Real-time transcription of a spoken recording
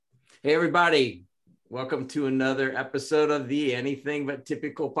Hey, everybody. Welcome to another episode of the Anything But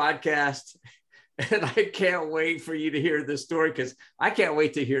Typical podcast. And I can't wait for you to hear the story because I can't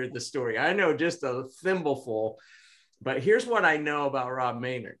wait to hear the story. I know just a thimbleful, but here's what I know about Rob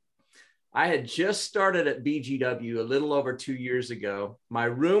Maynard. I had just started at BGW a little over 2 years ago. My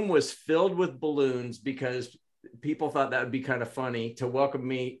room was filled with balloons because people thought that would be kind of funny to welcome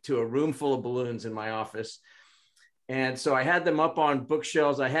me to a room full of balloons in my office. And so I had them up on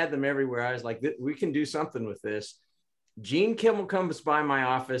bookshelves. I had them everywhere. I was like, we can do something with this. Gene Kimmel comes by my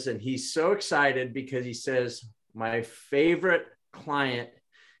office and he's so excited because he says, my favorite client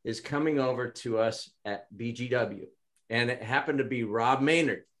is coming over to us at BGW. And it happened to be Rob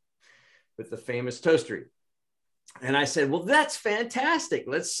Maynard with the famous Toastery. And I said, well, that's fantastic.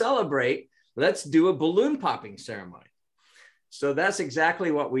 Let's celebrate. Let's do a balloon popping ceremony. So that's exactly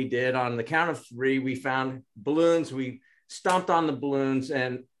what we did. On the count of three, we found balloons. We stomped on the balloons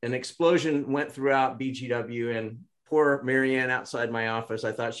and an explosion went throughout BGW. And poor Marianne outside my office,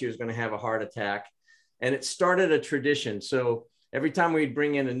 I thought she was going to have a heart attack. And it started a tradition. So every time we'd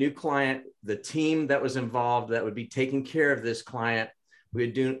bring in a new client, the team that was involved that would be taking care of this client, we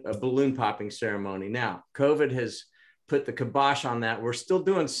would do a balloon popping ceremony. Now, COVID has put the kibosh on that. We're still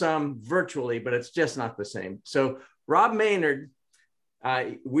doing some virtually, but it's just not the same. So Rob Maynard,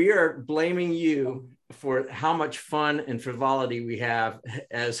 we are blaming you for how much fun and frivolity we have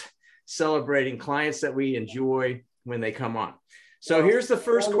as celebrating clients that we enjoy when they come on. So here's the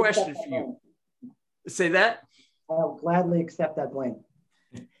first question for you. Say that? I'll gladly accept that blame.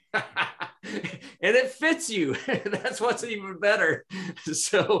 And it fits you. That's what's even better.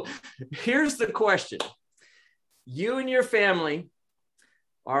 So here's the question. You and your family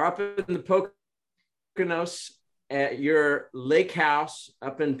are up in the Poconos at your lake house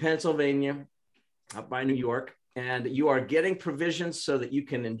up in Pennsylvania, up by New York, and you are getting provisions so that you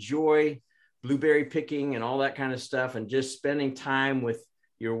can enjoy blueberry picking and all that kind of stuff and just spending time with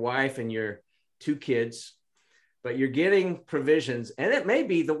your wife and your two kids, but you're getting provisions and it may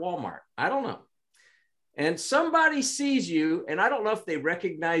be the Walmart. I don't know. And somebody sees you, and I don't know if they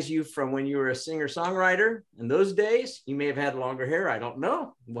recognize you from when you were a singer-songwriter in those days. You may have had longer hair. I don't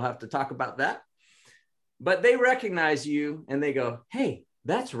know. We'll have to talk about that. But they recognize you and they go, hey,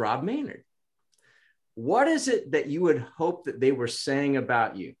 that's Rob Maynard. What is it that you would hope that they were saying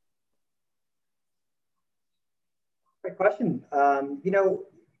about you? Great question.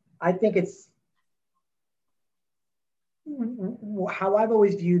 I think it's how I've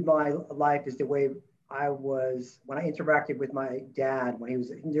always viewed my life is the way I was when I interacted with my dad when he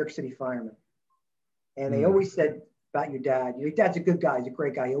was a New York City fireman. And they always said about your dad, your dad's a good guy. He's a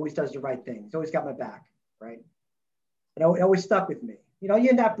great guy. He always does the right thing. He's always got my back, right? And it always stuck with me. You know,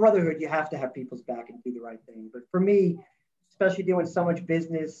 in that brotherhood, you have to have people's back and do the right thing. But for me, especially doing so much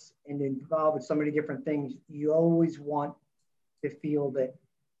business and involved with so many different things, you always want to feel that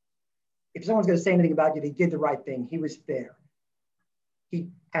if someone's going to say anything about you, they did the right thing. He was fair. He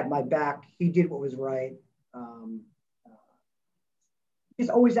had my back. He did what was right. He's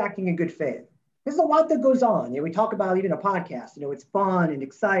always acting in good faith. There's a lot that goes on. We talk about even a podcast, it's fun and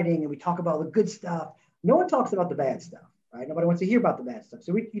exciting, and we talk about the good stuff. No one talks about the bad stuff, right? Nobody wants to hear about the bad stuff.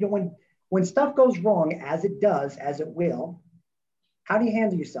 So when stuff goes wrong, as it does, as it will, how do you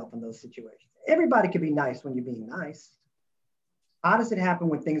handle yourself in those situations? Everybody can be nice when you're being nice. How does it happen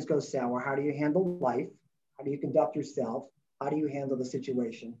when things go sour? How do you handle life? How do you conduct yourself? How do you handle the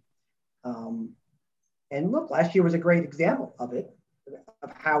situation? And look, last year was a great example of it,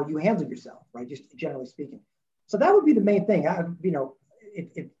 of how you handle yourself, right? Just generally speaking. So that would be the main thing.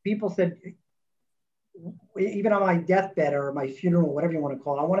 If people said, even on my deathbed or my funeral, whatever you want to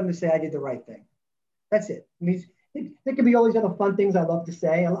call it, I want them to say I did the right thing. That's it. I mean, there could be all these other fun things I love to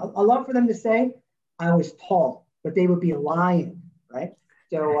say. I love for them to say I was tall, but they would be lying, right?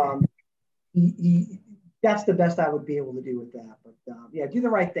 So that's the best I would be able to do with that. But do the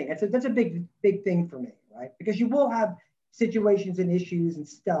right thing. That's a big thing for me, right? Because you will have situations and issues and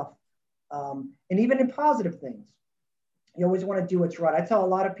stuff, and even in positive things, you always want to do what's right. I tell a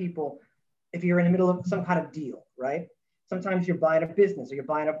lot of people, if you're in the middle of some kind of deal, right? Sometimes you're buying a business or you're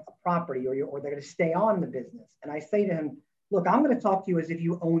buying a property or they're going to stay on in the business. And I say to him, look, I'm going to talk to you as if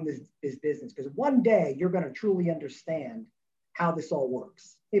you own this business, because one day you're going to truly understand how this all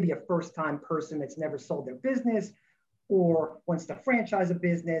works. Maybe a first-time person that's never sold their business or wants to franchise a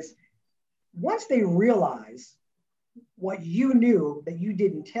business. Once they realize what you knew that you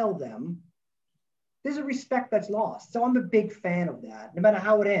didn't tell them, there's a respect that's lost. So I'm a big fan of that. No matter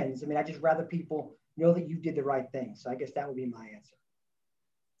how it ends, I just rather people know that you did the right thing. So I guess that would be my answer.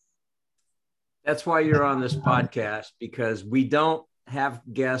 That's why you're on this podcast, because we don't have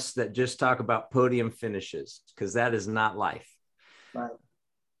guests that just talk about podium finishes, because that is not life. Right.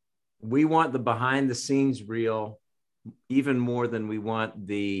 We want the behind the scenes reel even more than we want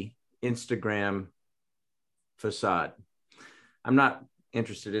the Instagram facade. I'm not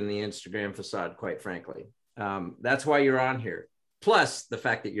interested in the Instagram facade, quite frankly. That's why you're on here. Plus the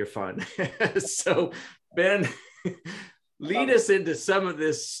fact that you're fun. So Ben, lead us into some of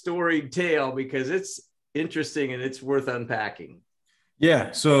this storied tale, because it's interesting and it's worth unpacking.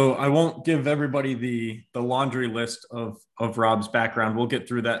 Yeah, so I won't give everybody the laundry list of Rob's background. We'll get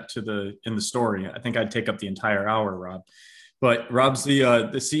through that in the story. I think I'd take up the entire hour, Rob. But Rob's the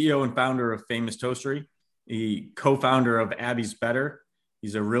CEO and founder of Famous Toastery, the co-founder of Abby's Better.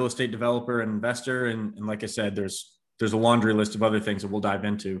 He's a real estate developer and investor, and like I said, there's a laundry list of other things that we'll dive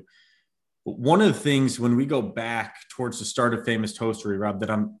into. But one of the things when we go back towards the start of Famous Toastery, Rob, that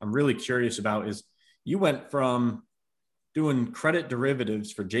I'm really curious about is you went from doing credit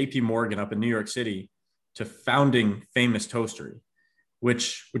derivatives for JP Morgan up in New York City to founding Famous Toastery,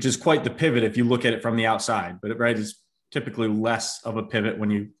 which is quite the pivot if you look at it from the outside, but right is typically less of a pivot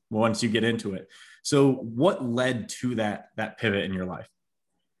once you get into it. So what led to that pivot in your life?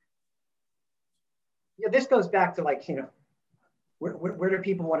 Yeah, this goes back to where do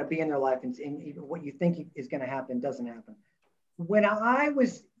people want to be in their life, and what you think is going to happen doesn't happen. When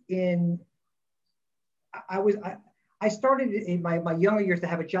I started in my younger years to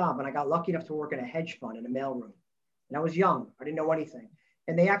have a job, and I got lucky enough to work in a hedge fund in a mailroom. And I was young, I didn't know anything.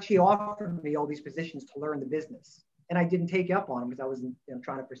 And they actually offered me all these positions to learn the business. And I didn't take up on them because I was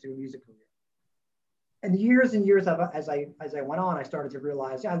trying to pursue a music career. And years and years as I went on, I started to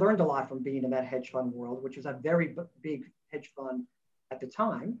realize I learned a lot from being in that hedge fund world, which was a very big hedge fund at the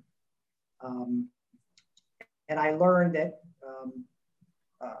time. And I learned that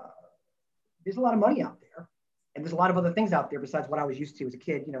there's a lot of money out there. And there's a lot of other things out there besides what I was used to as a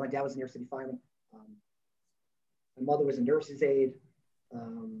kid. My dad was a New York City fireman. My mother was a nurse's aide.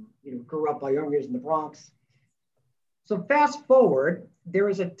 Grew up by young years in the Bronx. So fast forward, there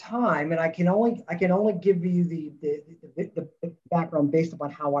is a time, and I can only give you the background based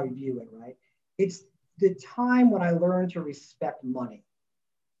upon how I view it. Right, it's the time when I learned to respect money.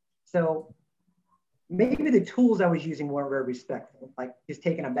 So maybe the tools I was using weren't very respectful, like just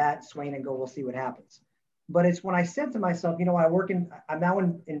taking a bat, swing, and go, we'll see what happens. But it's when I said to myself, I'm now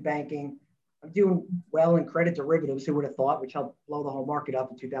in banking. I'm doing well in credit derivatives, who would have thought, which helped blow the whole market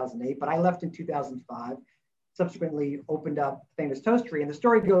up in 2008. But I left in 2005, subsequently opened up Famous Toastery. And the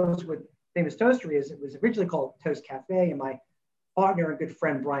story goes with Famous Toastery is it was originally called Toast Cafe. And my partner and good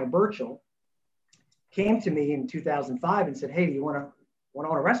friend, Brian Burchell, came to me in 2005 and said, hey, do you want to own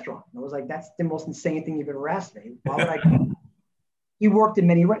a restaurant? And I was like, that's the most insane thing you've ever asked me. Why would I do that? He worked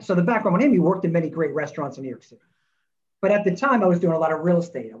in so the background on him, he worked in many great restaurants in New York City. But at the time I was doing a lot of real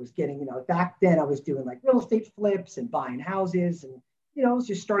estate. I was getting, back then I was doing like real estate flips and buying houses, and, I was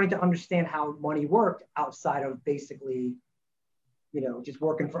just starting to understand how money worked outside of basically, just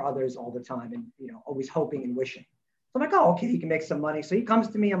working for others all the time and, always hoping and wishing. So I'm like, oh, okay, he can make some money. So he comes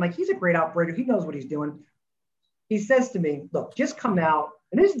to me. I'm like, he's a great operator. He knows what he's doing. He says to me, look, just come out.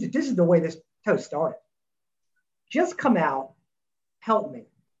 And this is the way this toast started. Just come out, help me.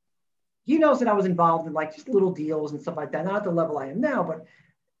 He knows that I was involved in like just little deals and stuff like that, not at the level I am now, but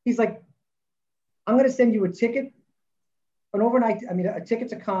he's like, I'm going to send you a ticket, a ticket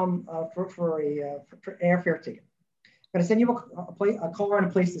to come for an airfare ticket. I'm going to send you a car and a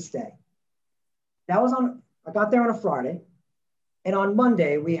place to stay. I got there on a Friday, and on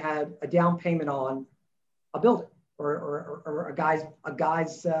Monday we had a down payment on a building or a guy's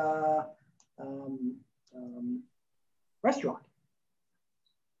restaurant.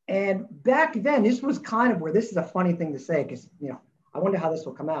 And back then, this was kind of where, this is a funny thing to say, because, I wonder how this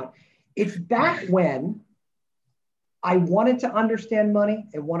will come out. It's back when I wanted to understand money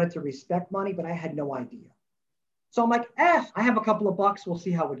and wanted to respect money, but I had no idea. So I'm like, I have a couple of bucks. We'll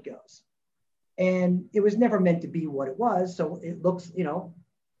see how it goes. And it was never meant to be what it was. So it looks,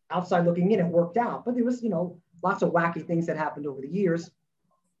 outside looking in, it worked out. But there was, lots of wacky things that happened over the years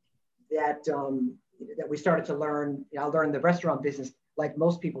that we started to learn. I learned the restaurant business, like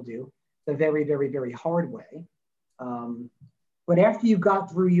most people do, the very, very, very hard way. But after you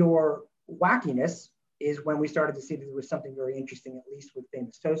got through your wackiness is when we started to see that there was something very interesting, at least with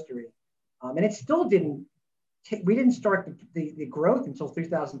Famous Toastery. And it still we didn't start the growth until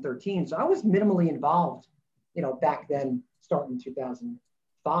 2013. So I was minimally involved, back then, starting in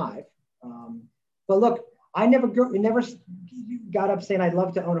 2005. But look, I never got up saying I'd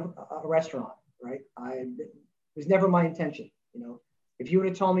love to own a restaurant, right? It was never my intention, It If you would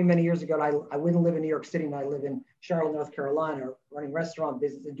have told me many years ago I wouldn't live in New York City and I live in Charlotte, North Carolina, running restaurant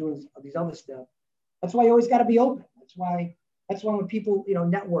business and doing these other stuff, that's why you always got to be open. That's why when people,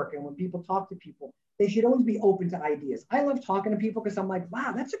 network and when people talk to people, they should always be open to ideas. I love talking to people because I'm like,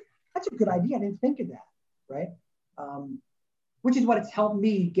 wow, that's a good idea. I didn't think of that, right? Which is what it's helped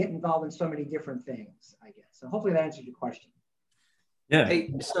me get involved in so many different things, I guess. So hopefully that answers your question. Yeah.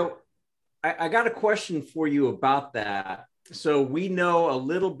 Hey, so I got a question for you about that. So we know a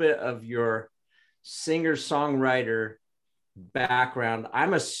little bit of your singer-songwriter background.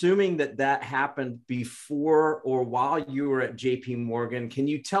 I'm assuming that happened before or while you were at JP Morgan. Can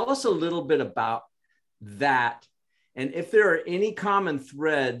you tell us a little bit about that? And if there are any common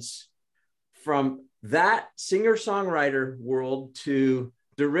threads from that singer-songwriter world to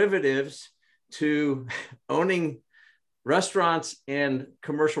derivatives to owning restaurants and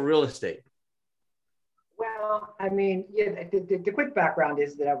commercial real estate? Well, I mean, yeah, the quick background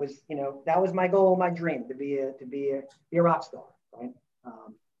is that I was, that was my goal, my dream, to be a rock star, right?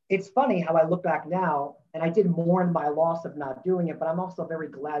 It's funny how I look back now, and I did mourn my loss of not doing it, but I'm also very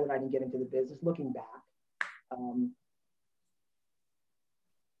glad that I didn't get into the business looking back.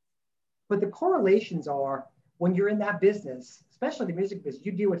 But the correlations are when you're in that business, especially the music business,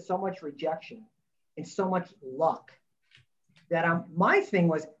 you deal with so much rejection and so much luck that my thing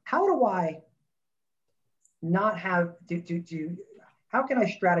was, how do I not have how can I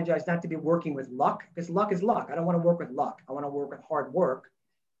strategize not to be working with luck? Because luck is luck. I don't want to work with luck. I want to work with hard work.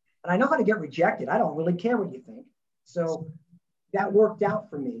 And I know how to get rejected. I don't really care what you think. So that worked out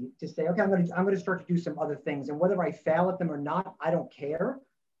for me to say, okay, I'm going to start to do some other things. And whether I fail at them or not, I don't care.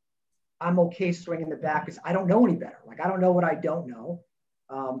 I'm okay swinging the bat because I don't know any better. Like, I don't know what I don't know.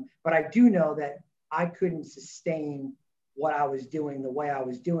 But I do know that I couldn't sustain what I was doing the way I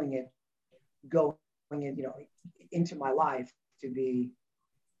was doing it going into my life to be,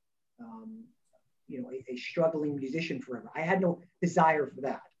 a struggling musician forever. I had no desire for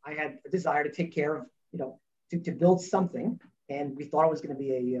that. I had a desire to take care of, to build something. And we thought it was going to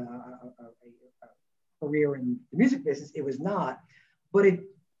be a career in the music business. It was not, but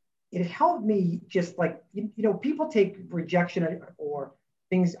it helped me just like, people take rejection or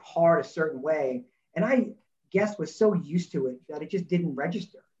things hard a certain way. And I guess was so used to it that it just didn't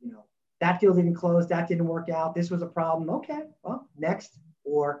register, that deal didn't close, that didn't work out, this was a problem. Okay, well, next,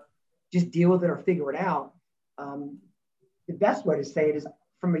 or just deal with it or figure it out. The best way to say it is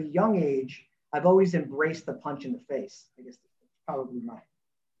from a young age, I've always embraced the punch in the face. I guess that's probably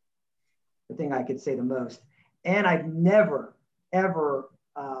the thing I could say the most. And I've never, ever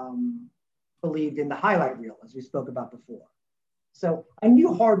believed in the highlight reel, as we spoke about before. So I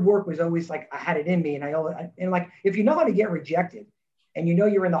knew hard work was always like, I had it in me. And like, if you know how to get rejected and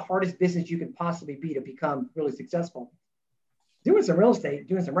you're in the hardest business you could possibly be to become really successful, doing some real estate,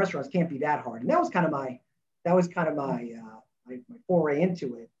 doing some restaurants can't be that hard. And that was kind of my foray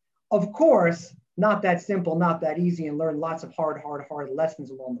into it. Of course, not that simple, not that easy, and learned lots of hard lessons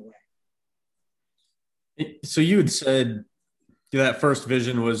along the way. So you had said that first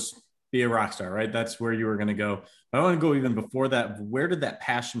vision was be a rock star, right? That's where you were going to go. But I want to go even before that. Where did that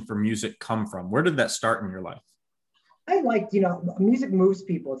passion for music come from? Where did that start in your life? I liked, music moves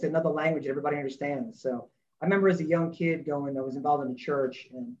people. It's another language that everybody understands. So I remember as a young kid I was involved in a church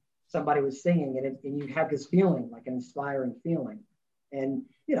and somebody was singing and you had this feeling, like an inspiring feeling. And,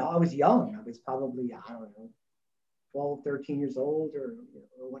 I was young. I was probably, 12, 13 years old or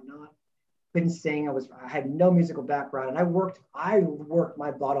whatnot. Couldn't sing. I had no musical background, and I worked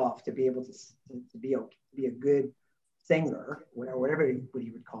my butt off to be able to be a good singer, whatever you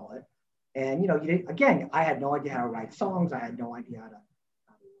would call it. And again, I had no idea how to write songs. I had no idea how to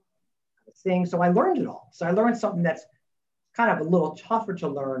sing. So I learned it all. So I learned something that's kind of a little tougher to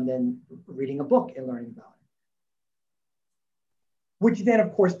learn than reading a book and learning about it. Which then,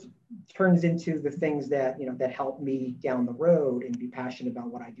 of course, turns into the things that that help me down the road and be passionate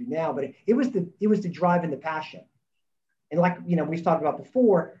about what I do now. But it was the drive and the passion. And like we've talked about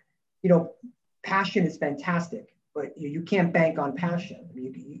before, passion is fantastic, but you can't bank on passion. I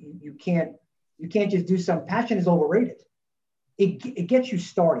mean, you can't just do some. Passion is overrated. It gets you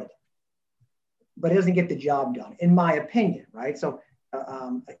started, but it doesn't get the job done, in my opinion, right? So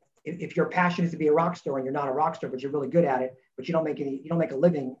if your passion is to be a rock star and you're not a rock star, but you're really good at it, but you don't make a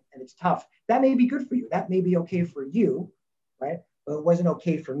living and it's tough, that may be good for you. That may be okay for you, right? But it wasn't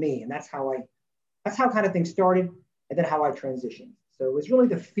okay for me. And that's how kind of things started and then how I transitioned. So it was really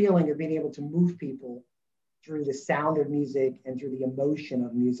the feeling of being able to move people through the sound of music and through the emotion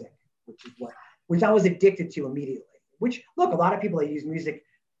of music, which I was addicted to immediately. Which, look, a lot of people, they use music,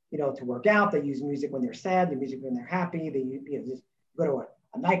 to work out. They use music when they're sad. They use music when they're happy. They go to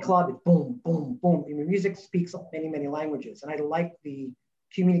a nightclub, it's boom, boom, boom. I mean, music speaks many, many languages. And I like the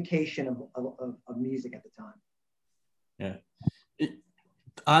communication of music at the time. Yeah.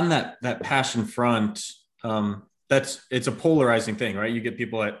 On that passion front, it's a polarizing thing, right? You get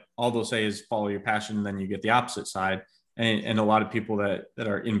people that all they'll say is follow your passion, and then you get the opposite side, and a lot of people that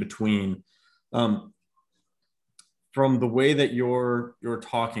are in between. From the way that you're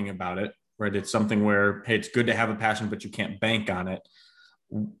talking about it, right? It's something where, hey, it's good to have a passion, but you can't bank on it.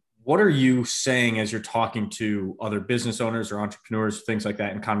 What are you saying as you're talking to other business owners or entrepreneurs, things like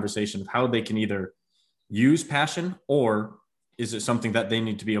that, in conversation of how they can either use passion, or is it something that they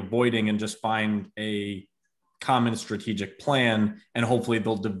need to be avoiding and just find a common strategic plan, and hopefully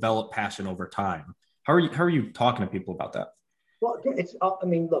they'll develop passion over time? How are you talking to people about that? Well, I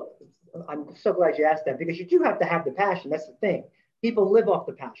mean, look, I'm so glad you asked that, because you do have to have the passion. That's the thing. People live off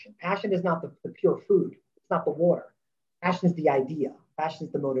the passion. Passion is not the pure food. It's not the water. Passion is the idea. Passion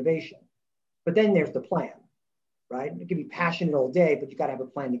is the motivation. But then there's the plan, right? You can be passionate all day, but you got to have a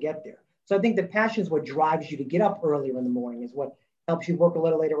plan to get there. So I think the passion is what drives you to get up earlier in the morning, is what helps you work a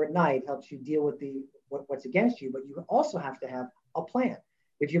little later at night, helps you deal with what's against you. But you also have to have a plan.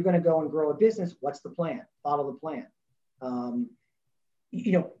 If you're going to go and grow a business, what's the plan? Follow the plan.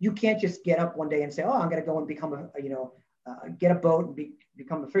 You can't just get up one day and say, oh, I'm going to go and become get a boat and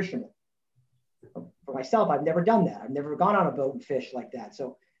become a fisherman. For myself, I've never done that. I've never gone on a boat and fished like that.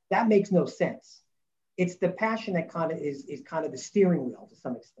 So that makes no sense. It's the passion that kind of is kind of the steering wheel to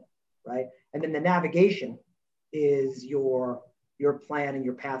some extent, right? And then the navigation is your plan and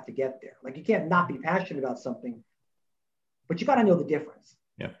your path to get there. Like, you can't not be passionate about something, but you got to know the difference.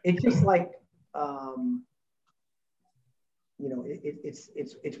 Yeah. It's just like,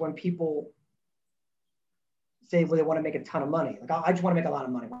 it's when people say, well, they want to make a ton of money. Like, I just want to make a lot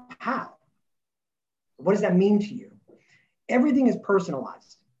of money. How? What does that mean to you? Everything is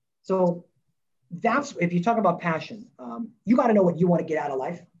personalized. So that's, if you talk about passion, you got to know what you want to get out of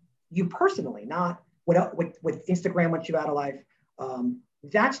life. You personally, not what Instagram wants you out of life.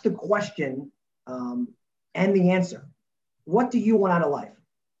 That's the question and the answer. What do you want out of life?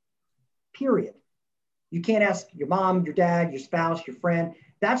 Period. You can't ask your mom, your dad, your spouse, your friend.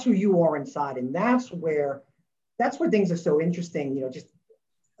 That's who you are inside. And that's where things are so interesting, just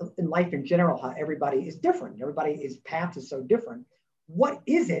in life in general, how everybody is different. Everybody's path is so different. What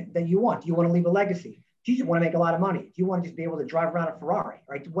is it that you want? Do you want to leave a legacy? Do you just want to make a lot of money? Do you want to just be able to drive around a Ferrari,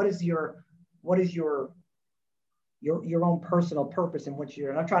 right? What is your own personal purpose in which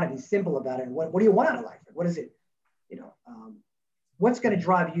you're, and I'm trying to be simple about it. What do you want out of life? What is it? What's going to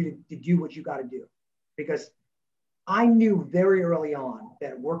drive you to do what you got to do? Because I knew very early on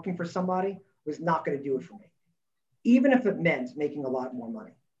that working for somebody was not going to do it for me, even if it meant making a lot more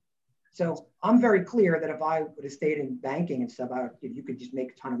money. So I'm very clear that if I would have stayed in banking and stuff, you could just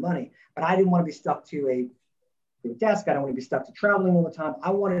make a ton of money. But I didn't want to be stuck to a desk. I don't want to be stuck to traveling all the time. I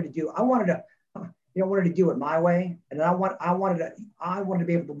wanted to do it my way. And I wanted to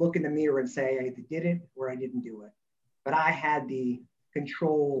be able to look in the mirror and say, I either did it or I didn't do it. But I had the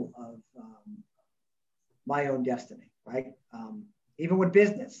control of my own destiny, right? Even with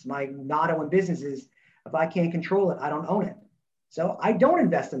business, my motto in business is, if I can't control it, I don't own it. So I don't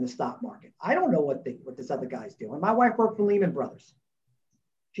invest in the stock market. I don't know what this other guy's doing. My wife worked for Lehman Brothers.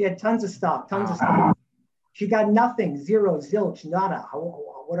 She had tons of stock. She got nothing, zero, zilch, nada,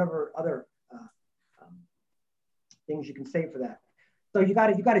 whatever other things you can say for that. So you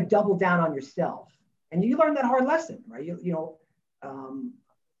got to double down on yourself, and you learn that hard lesson, right?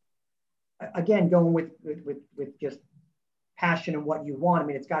 Again, going with just passion and what you want. I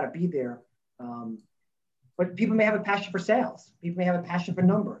mean, it's got to be there. But people may have a passion for sales. People may have a passion for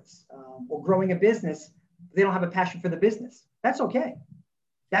numbers, or growing a business. They don't have a passion for the business. That's okay.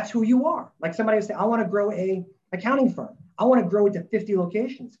 That's who you are. Like somebody would say, I want to grow a accounting firm. I want to grow it to 50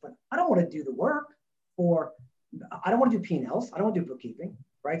 locations, but I don't want to do the work, or I don't want to do P&Ls. I don't want to do bookkeeping,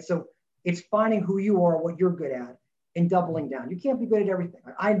 right? So it's finding who you are, what you're good at, and doubling down. You can't be good at everything.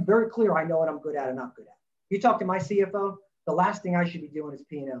 I'm very clear. I know what I'm good at and not good at. You talk to my CFO, the last thing I should be doing is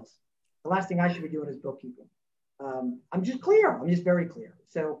P&Ls. The last thing I should be doing is bookkeeping. I'm just clear. I'm just very clear.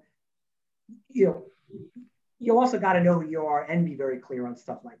 So, you also got to know who you are and be very clear on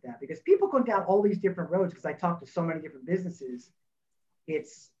stuff like that, because people go down all these different roads. Because I talk to so many different businesses.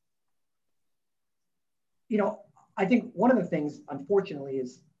 It's, I think one of the things, unfortunately,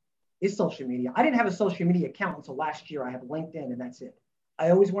 is social media. I didn't have a social media account until last year. I have LinkedIn, and that's it. I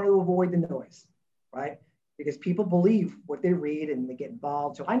always wanted to avoid the noise, right? Because people believe what they read and they get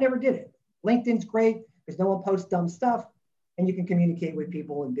involved. So I never did it. LinkedIn's great because no one posts dumb stuff, and you can communicate with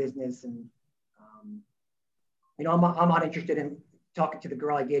people in business. And I'm not interested in talking to the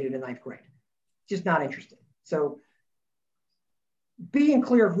girl I dated in 9th grade. Just not interested. So being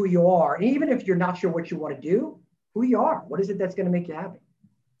clear of who you are, and even if you're not sure what you want to do, who you are, what is it that's going to make you happy?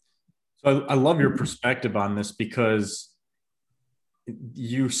 So I love your perspective on this, because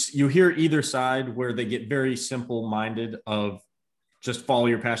you hear either side where they get very simple minded of just follow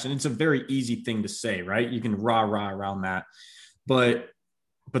your passion. It's a very easy thing to say, right? You can rah around that, but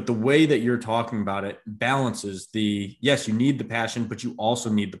the way that you're talking about it balances yes, you need the passion, but you also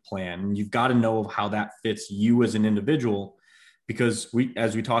need the plan, and you've got to know how that fits you as an individual, because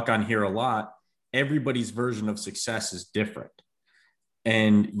as we talk on here a lot, everybody's version of success is different,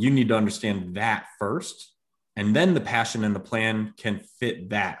 and you need to understand that first, and then the passion and the plan can fit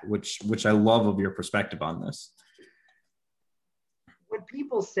that, which I love of your perspective on this. When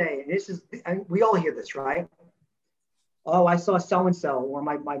people say, and we all hear this, right? Oh, I saw so-and-so, or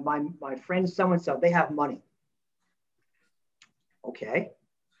my friend so-and-so, they have money. Okay.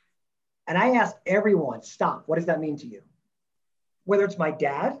 And I ask everyone, stop, what does that mean to you? Whether it's my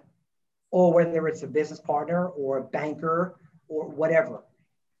dad, or whether it's a business partner or a banker or whatever.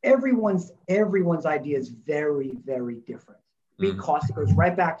 Everyone's idea is very, very different, because it goes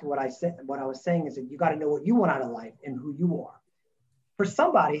right back to what I was saying is that you got to know what you want out of life and who you are. For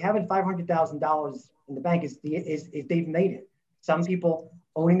somebody, having $500,000 in the bank is they've made it. Some people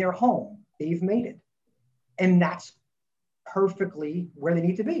owning their home, they've made it. And that's perfectly where they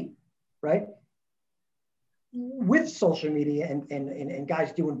need to be, right? With social media and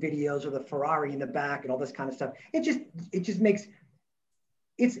guys doing videos with a Ferrari in the back and all this kind of stuff, it just makes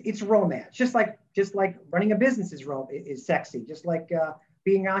it's romance. Just like running a business is sexy. Just like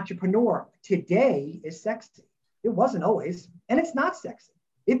being an entrepreneur today is sexy. It wasn't always, and it's not sexy.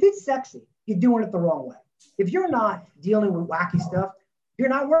 If it's sexy, you're doing it the wrong way. If you're not dealing with wacky stuff, you're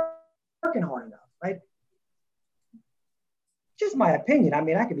not working hard enough, right? Just my opinion. I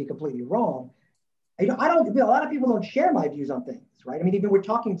mean, I could be completely wrong. A lot of people don't share my views on things, right? I mean, even we're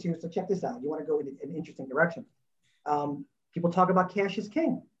talking to, so check this out. You want to go in an interesting direction. People talk about cash is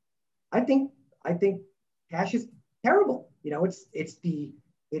king. I think cash is terrible. You know, it's the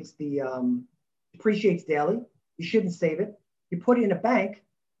depreciates daily. You shouldn't save it. You put it in a bank,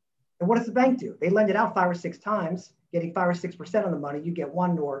 and what does the bank do? They lend it out 5 or 6 times, getting 5 or 6% on the money. You get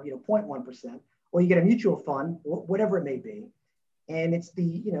 1 or 0.1%, or you get a mutual fund, whatever it may be, and it's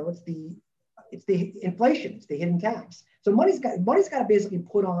the inflation, it's the hidden tax. So money's got to basically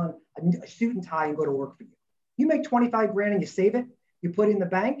put on a suit and tie and go to work for you. You make 25 grand and you save it, you put it in the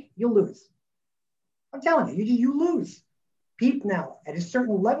bank, you'll lose. I'm telling you, you lose. Now, at a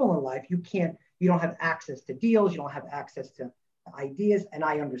certain level in life, you don't have access to deals, you don't have access to ideas, and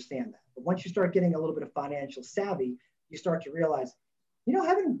I understand that. But once you start getting a little bit of financial savvy, you start to realize,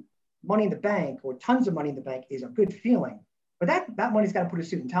 having money in the bank or tons of money in the bank is a good feeling, but that money's got to put a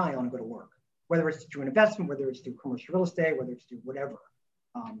suit and tie on and go to work, whether it's through an investment, whether it's through commercial real estate, whether it's through whatever.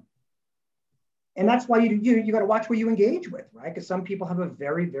 And that's why you got to watch where you engage with, right? Because some people have a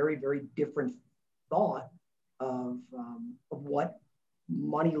very, very, very different thought of what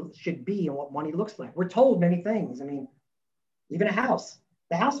money should be and what money looks like. We're told many things. I mean, even a house.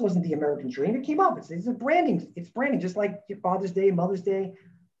 The house wasn't the American dream. It came up. It's a branding. It's branding, just like your Father's Day, Mother's Day.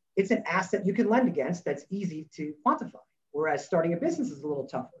 It's an asset you can lend against that's easy to quantify. Whereas starting a business is a little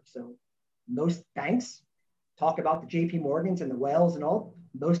tougher. So most banks talk about the JP Morgans and the Wells and all,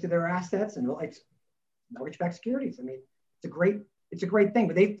 most of their assets, and it's mortgage-backed securities. I mean, it's a great thing,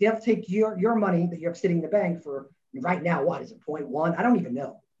 but they have to take your money that you have sitting in the bank for right now. What is it, 0.1? I don't even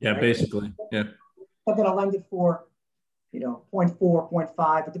know. Yeah, right? Basically, yeah. But then I'll lend it for, 0.4,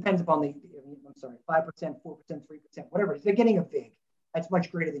 0.5. It depends upon 5%, 4%, 3%, whatever it is. They're getting a big. That's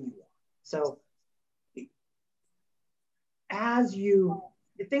much greater than you are. So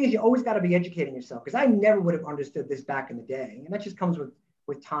the thing is, you always got to be educating yourself, because I never would have understood this back in the day. And that just comes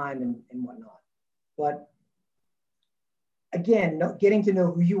with time and whatnot. But again, getting to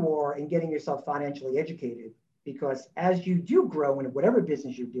know who you are and getting yourself financially educated, because as you do grow in whatever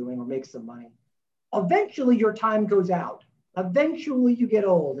business you're doing or make some money, eventually your time goes out. Eventually you get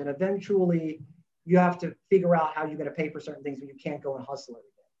old, and eventually you have to figure out how you're going to pay for certain things when you can't go and hustle every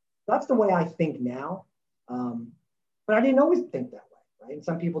day. That's the way I think now. But I didn't always think that way, right? And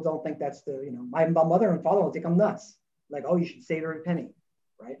some people don't think that's my mother and father will think I'm nuts. Like, oh, you should save every penny,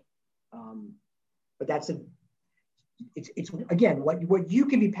 right? But it's again, what you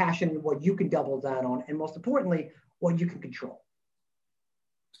can be passionate, what you can double down on, and most importantly, what you can control.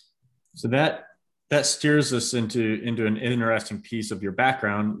 So that steers us into an interesting piece of your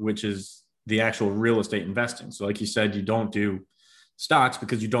background, which is the actual real estate investing. So like you said, you don't do stocks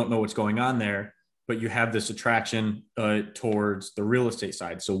because you don't know what's going on there, but you have this attraction towards the real estate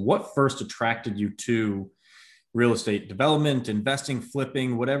side. So what first attracted you to real estate development, investing,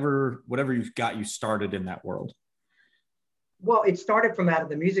 flipping, whatever you got you started in that world? Well, it started from out of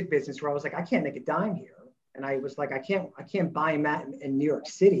the music business where I was like, I can't make a dime here. And I was like, I can't buy in New York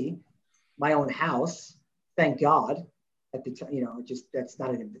City, my own house. Thank God. At the time, that's not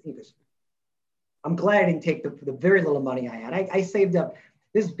an because I'm glad I didn't take the very little money I had. I saved up,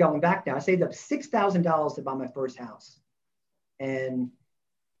 this is going back now, I saved up $6,000 to buy my first house and,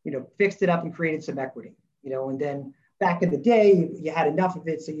 fixed it up and created some equity, and then back in the day, you had enough of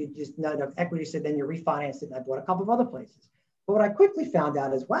it. So you just not enough equity. So then you refinanced it. And I bought a couple of other places. But what I quickly found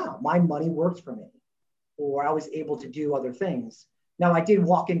out is, wow, my money works for me, or I was able to do other things. Now I did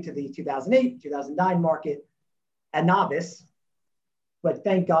walk into the 2008, 2009 market a novice, but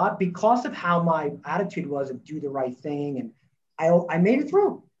thank God, because of how my attitude was of do the right thing. And I made it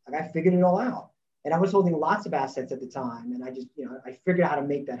through. Like I figured it all out. And I was holding lots of assets at the time. And I just, I figured out how to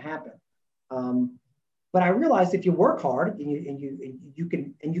make that happen. But I realized if you work hard and you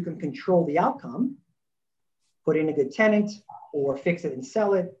can control the outcome, put in a good tenant or fix it and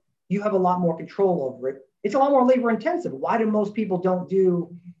sell it, you have a lot more control over it. It's a lot more labor intensive. Why do most people don't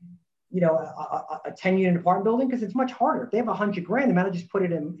do, a 10-unit apartment building? Because it's much harder. If they have $100 grand, they might just put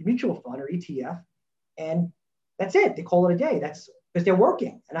it in a mutual fund or ETF, and that's it. They call it a day. That's because they're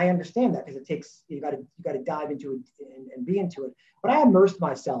working, and I understand that because it takes you got to dive into it and be into it. But I immersed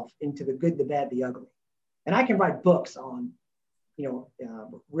myself into the good, the bad, the ugly, and I can write books on,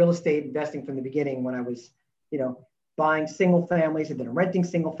 real estate investing from the beginning when I was, buying single families and then renting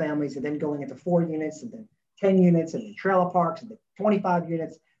single families and then going into 4 units and then 10 units and then trailer parks and then 25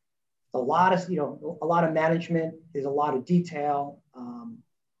 units. A lot of management. There's a lot of detail.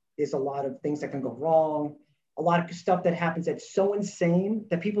 There's a lot of things that can go wrong. A lot of stuff that happens that's so insane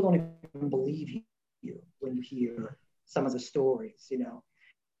that people don't even believe you when you hear some of the stories.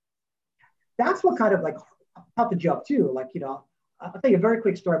 That's what kind of like helped the job too. Like, I'll tell you a very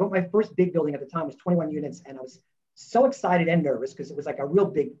quick story. I bought my first big building at the time was 21 units, and I was so excited and nervous because it was like a real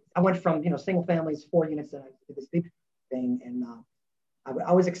big. I went from single families, 4 units, and I did this big thing, and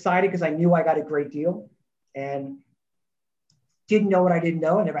I was excited because I knew I got a great deal, and didn't know what I didn't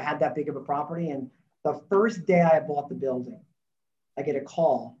know. I never had that big of a property, and the first day I bought the building, I get a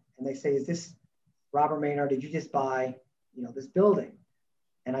call, and they say, "Is this Robert Maynard? Did you just buy, this building?"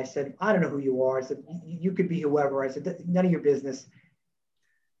 And I said, "I don't know who you are." I said, "You could be whoever." I said, "None of your business.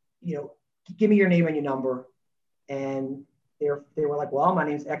 Give me your name and your number." And they were like, "Well, my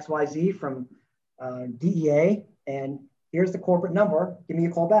name's XYZ from DEA, and here's the corporate number. Give me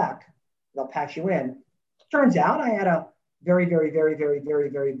a call back. They'll patch you in." Turns out I had a very, very, very, very, very,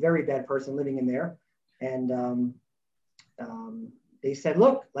 very, very bad person living in there. And they said,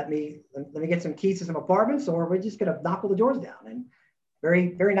 "Look, let me get some keys to some apartments, or we're just going to knock all the doors down." And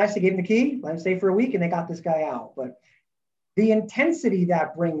very, very nice. They gave him the key, let him stay for a week, and they got this guy out. But the intensity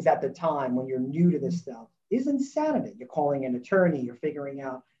that brings at the time when you're new to this stuff is insanity. You're calling an attorney, you're figuring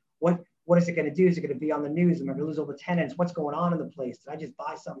out what is it going to do? Is it going to be on the news? Am I going to lose all the tenants? What's going on in the place? Did I just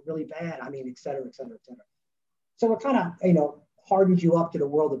buy something really bad? I mean, et cetera, et cetera, et cetera. So it kind of, hardens you up to the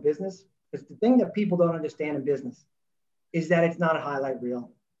world of business. Because the thing that people don't understand in business is that it's not a highlight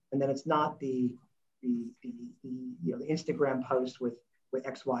reel, and that it's not the Instagram post with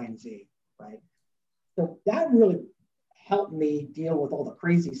X, Y, and Z, right? So that really helped me deal with all the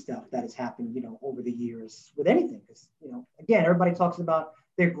crazy stuff that has happened, over the years with anything. Because, again, everybody talks about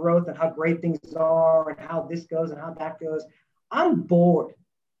their growth and how great things are and how this goes and how that goes. I'm bored.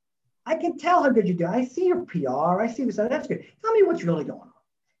 I can tell how good you do. I see your PR. I see this. That's good. Tell me what's really going on.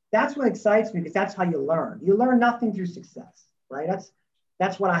 That's what excites me, because that's how you learn. You learn nothing through success, right?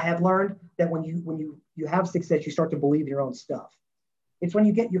 That's what I have learned, that when you have success, you start to believe your own stuff. It's when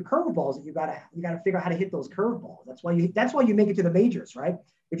you get your curveballs that you gotta figure out how to hit those curveballs. That's why you make it to the majors, right?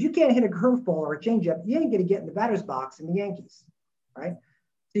 If you can't hit a curveball or a changeup, you ain't gonna get in the batter's box in the Yankees, right?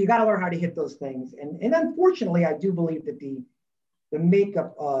 So you got to learn how to hit those things. And unfortunately, I do believe that the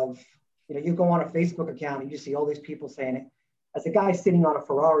makeup of, you go on a Facebook account and you see all these people saying it. As a guy sitting on a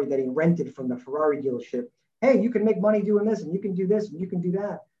Ferrari that he rented from the Ferrari dealership, "Hey, you can make money doing this, and you can do this, and you can do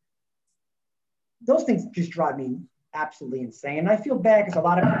that." Those things just drive me absolutely insane. And I feel bad because a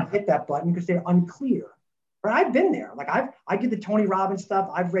lot of people hit that button because they're unclear. But I've been there. Like I did the Tony Robbins stuff.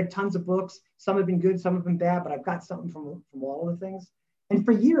 I've read tons of books. Some have been good, some have been bad, but I've got something from all of the things. And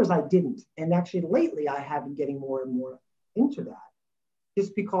for years I didn't. And actually lately I have been getting more and more into that,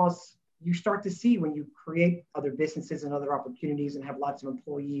 just because you start to see when you create other businesses and other opportunities and have lots of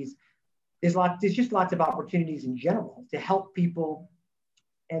employees, there's just lots of opportunities in general to help people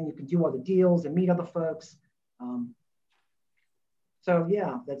and you can do other deals and meet other folks. So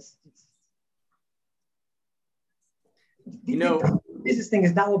yeah, the business thing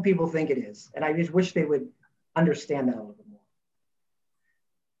is not what people think it is. And I just wish they would understand that a little bit more.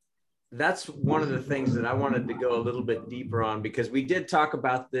 That's one of the things that I wanted to go a little bit deeper on, because we did talk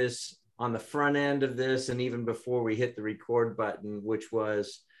about this on the front end of this and even before we hit the record button, which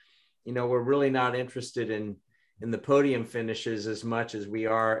was, we're really not interested in the podium finishes as much as we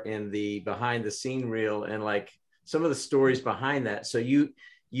are in the behind the scene reel and like some of the stories behind that. So you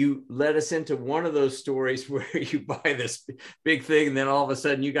led us into one of those stories where you buy this big thing and then all of a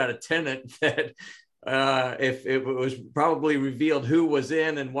sudden you got a tenant that if it was probably revealed who was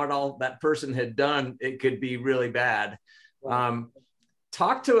in and what all that person had done, it could be really bad.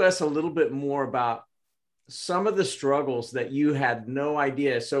 Talk to us a little bit more about some of the struggles that you had no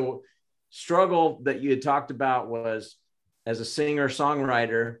idea. So struggle that you had talked about was, as a singer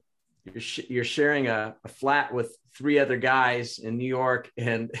songwriter, you're sharing a flat with 3 other guys in New York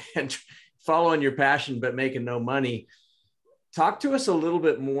and following your passion, but making no money. Talk to us a little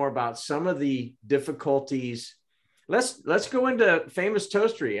bit more about some of the difficulties. Let's go into Famous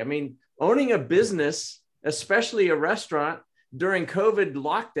Toastery. I mean, owning a business, especially a restaurant during COVID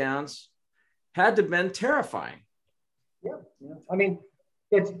lockdowns, had to have been terrifying. Yeah. I mean,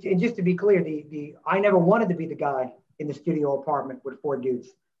 and just to be clear, I never wanted to be the guy in the studio apartment with 4 dudes.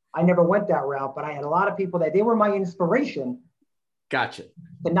 I never went that route, but I had a lot of people that they were my inspiration. Gotcha.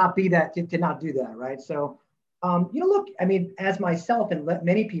 To not be that, to not do that, right? So, look, I mean, as myself and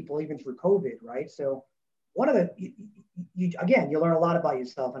many people, even through COVID, right? So, one of you learn a lot about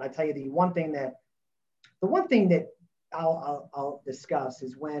yourself, and I tell you the one thing that I'll discuss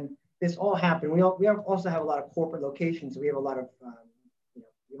is when this all happened. We also have a lot of corporate locations. So we have a lot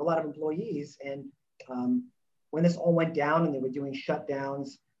of employees, and when this all went down and they were doing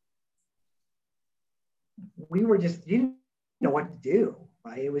shutdowns, we were just didn't know what to do.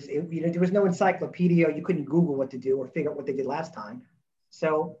 Right? There was no encyclopedia. You couldn't Google what to do or figure out what they did last time.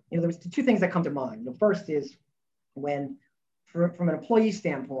 So there was 2 things that come to mind. The first is when, from an employee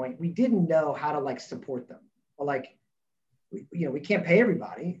standpoint, we didn't know how to support them. Or we can't pay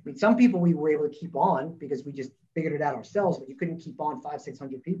everybody. I mean, some people we were able to keep on because we just figured it out ourselves, but you couldn't keep on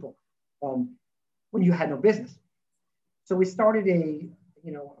 500-600 people when you had no business. So we started a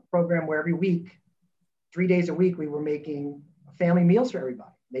program where every week, 3 days a week, we were making family meals for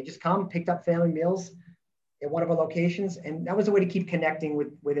everybody. They just picked up family meals at one of our locations, and that was a way to keep connecting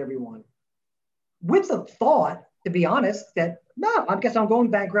with everyone. With the thought, to be honest, that no, I guess I'm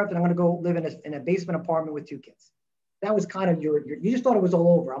going bankrupt and I'm going to go live in a basement apartment with 2 kids. That was kind of you just thought it was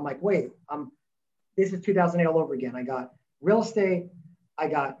all over. I'm like, wait, this is 2008 all over again. I got real estate, I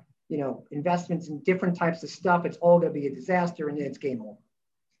got investments in different types of stuff. It's all going to be a disaster, and then it's game over.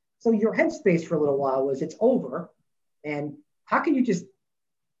 So your headspace for a little while was it's over, and how can you just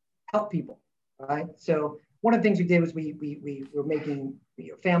help people, right? So one of the things we did was we were making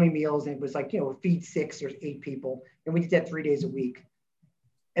family meals, and it was feed 6 or 8 people, and we did that 3 days a week.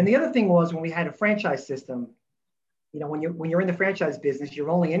 And the other thing was when we had a franchise system, when you're in the franchise business, your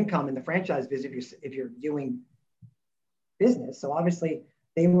only income in the franchise business if you're doing business. So obviously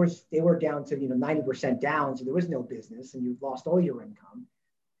they were down to 90% down, so there was no business, and you've lost all your income.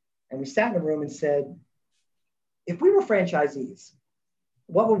 And we sat in a room and said, if we were franchisees,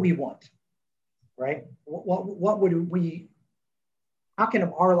 what would we want, right? What would we? How can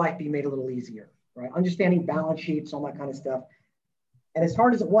our life be made a little easier, right? Understanding balance sheets, all that kind of stuff. And as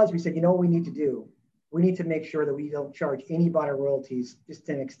hard as it was, we said, what we need to do? We need to make sure that we don't charge anybody royalties just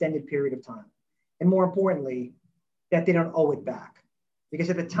an extended period of time. And more importantly, that they don't owe it back. Because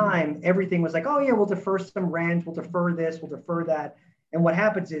at the time, everything was like, oh yeah, we'll defer some rent, we'll defer this, we'll defer that. And what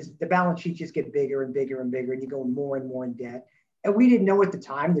happens is the balance sheets just get bigger and bigger and bigger, and you go more and more in debt. And we didn't know at the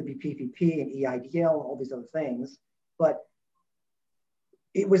time there'd be PPP and EIDL and all these other things, but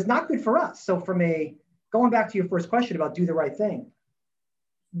it was not good for us. So going back to your first question about do the right thing,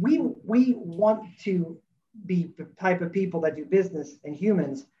 we want to be the type of people that do business and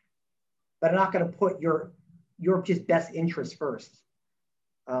humans that are not going to put your just best interest first.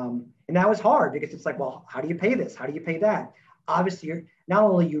 And that was hard because it's like, well, how do you pay this? How do you pay that? Obviously, you're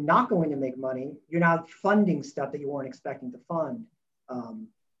not going to make money, you're not funding stuff that you weren't expecting to fund.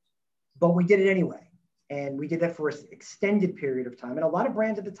 But we did it anyway. And we did that for an extended period of time. And a lot of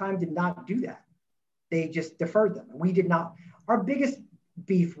brands at the time did not do that. They just deferred them. We did not. Our biggest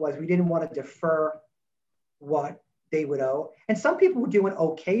beef was we didn't want to defer what they would owe. And some people were doing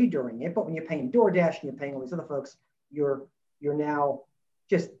okay during it, but when you're paying DoorDash and you're paying all these other folks, you're now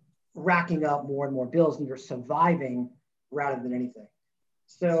just racking up more and more bills, and you're surviving rather than anything.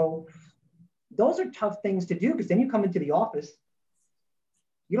 So those are tough things to do because then you come into the office,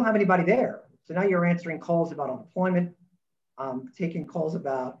 you don't have anybody there. So now you're answering calls about unemployment, taking calls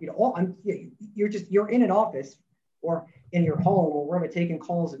about, you're in an office or in your home or wherever, taking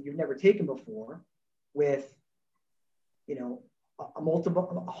calls that you've never taken before with, a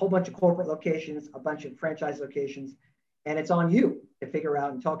whole bunch of corporate locations, a bunch of franchise locations, and it's on you to figure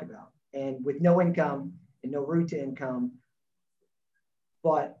out and talk about. And with no income and no route to income,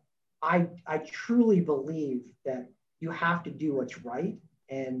 but I truly believe that you have to do what's right,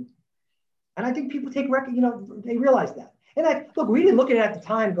 and I think people take record, they realize that. And look, we didn't look at it at the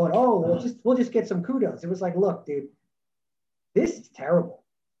time going, oh, we'll just get some kudos. It was like, look, dude, this is terrible,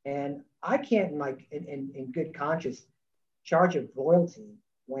 and I can't, in good conscience, charge a royalty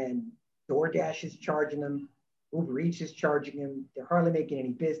when DoorDash is charging them, Uber Eats is charging them. They're hardly making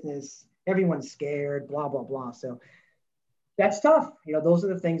any business. Everyone's scared, blah, blah, blah. So that's tough. Those are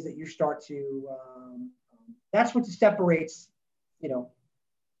the things that you start to, that's what separates,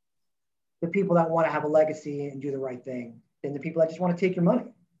 the people that want to have a legacy and do the right thing and the people that just want to take your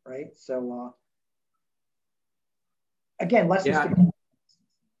money, right? So again, lessons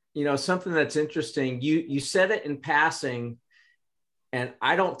to something that's interesting. You said it in passing, and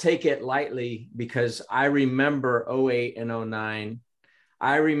I don't take it lightly because I remember 08 and 09.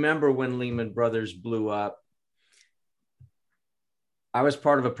 I remember when Lehman Brothers blew up. I was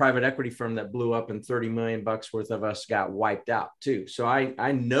part of a private equity firm that blew up and $30 million worth of us got wiped out too. So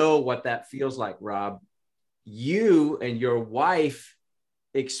I know what that feels like, Rob. You and your wife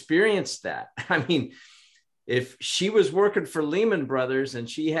experienced that. I mean, if she was working for Lehman Brothers and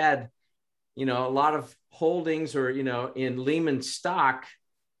she had, a lot of holdings or, in Lehman stock,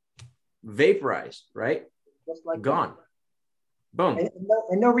 vaporized, right? Just like gone. That. Boom.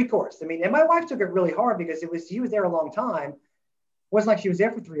 And no recourse. I mean, and my wife took it really hard because she was there a long time. It wasn't like she was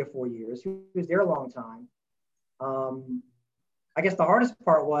there for 3 or 4 years. She was there a long time. I guess the hardest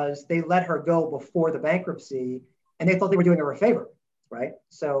part was they let her go before the bankruptcy and they thought they were doing her a favor, right?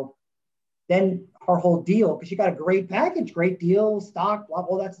 So then her whole deal, because she got a great package, great deal, stock, blah,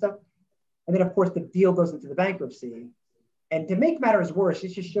 all that stuff. And then, of course, the deal goes into the bankruptcy. And to make matters worse,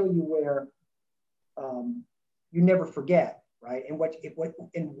 it should show you where you never forget, right? And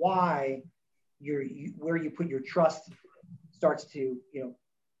why where you put your trust starts to,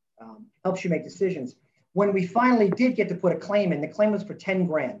 helps you make decisions. When we finally did get to put a claim in, the claim was for 10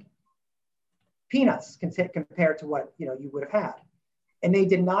 grand. Peanuts compared to what, you would have had. And they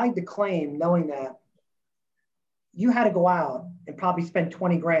denied the claim knowing that you had to go out and probably spend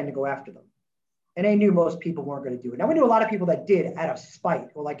 20 grand to go after them. And they knew most people weren't going to do it. Now we knew a lot of people that did out of spite,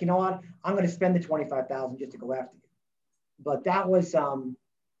 or like, you know what, I'm going to spend the 25,000 just to go after you. But that was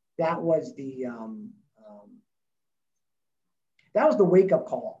the wake up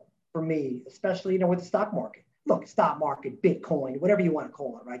call for me, especially, with the stock market. Look, stock market, Bitcoin, whatever you want to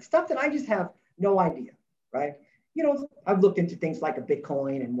call it, right? Stuff that I just have no idea, right? I've looked into things like a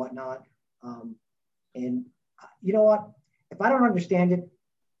Bitcoin and whatnot. And you know what? If I don't understand it,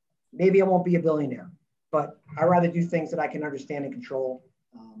 maybe I won't be a billionaire, but I'd rather do things that I can understand and control.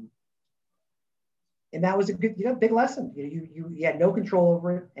 And that was a good, big lesson. You had no control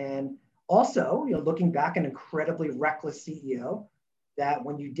over it. And also, looking back, an incredibly reckless CEO that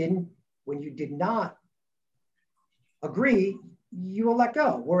when you did not agree, you will let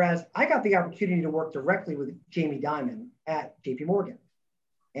go. Whereas I got the opportunity to work directly with Jamie Dimon at JP Morgan.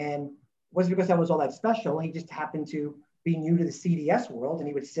 And it wasn't because I was all that special. He just happened to be new to the CDS world. And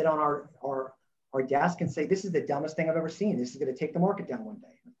he would sit on our desk and say, this is the dumbest thing I've ever seen. This is going to take the market down one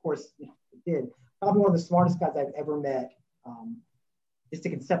day. And of course, it did. Probably one of the smartest guys I've ever met, just to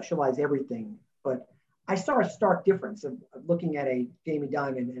conceptualize everything. But I saw a stark difference of looking at a Jamie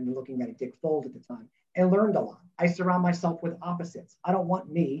Dimon and looking at a Dick Fold at the time, and learned a lot. I surround myself with opposites. I don't want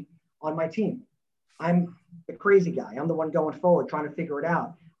me on my team. I'm the crazy guy. I'm the one going forward, trying to figure it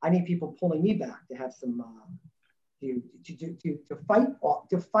out. I need people pulling me back to have some to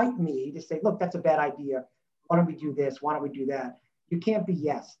fight me, to say, look, that's a bad idea. Why don't we do this? Why don't we do that? You can't be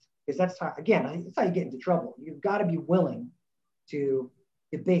yes, because that's how you get into trouble. You've got to be willing to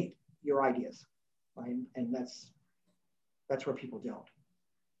debate your ideas, right? And that's where people don't.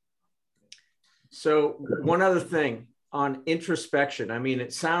 So one other thing on introspection. I mean,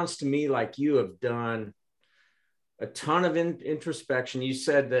 it sounds to me like you have done a ton of introspection. You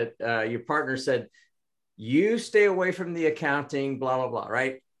said that your partner said, you stay away from the accounting, blah, blah, blah,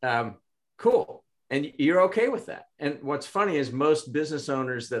 right? Cool. And you're okay with that. And what's funny is most business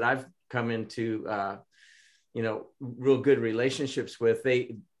owners that I've come into, real good relationships with,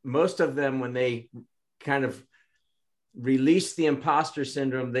 most of them, when they kind of release the imposter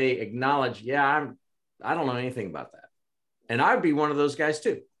syndrome. They acknowledge, yeah, I don't know anything about that. And I'd be one of those guys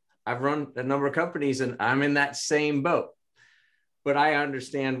too. I've run a number of companies and I'm in that same boat, but I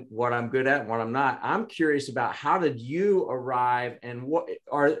understand what I'm good at and what I'm not. I'm curious about, how did you arrive, and what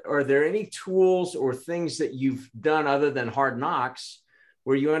are there any tools or things that you've done other than Hard Knocks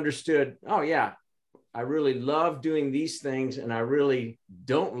where you understood, oh yeah, I really love doing these things and I really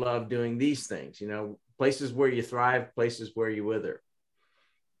don't love doing these things, you know, places where you thrive, places where you wither?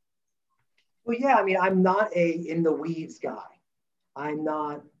 Well, yeah, I mean, I'm not a in the weeds guy. I'm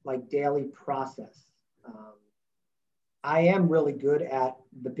not like daily process. I am really good at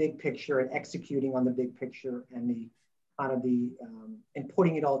the big picture and executing on the big picture and the kind of and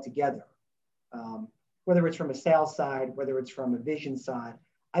putting it all together. Whether it's from a sales side, whether it's from a vision side,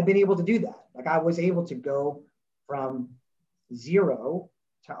 I've been able to do that. Like I was able to go from 0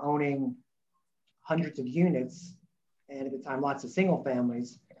 to owning hundreds of units, and at the time, lots of single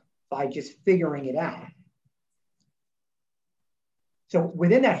families, by just figuring it out. So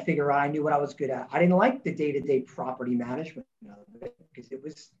within that figure out, I knew what I was good at. I didn't like the day-to-day property management of it,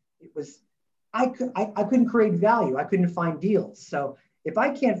 because I couldn't create value. I couldn't find deals. So if I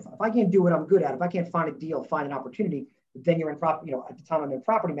can't do what I'm good at, if I can't find a deal, find an opportunity, then you're in property. You know, at the time I'm in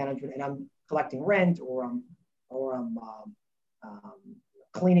property management and I'm collecting rent, or I'm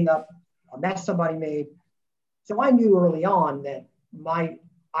cleaning up a mess somebody made. So I knew early on that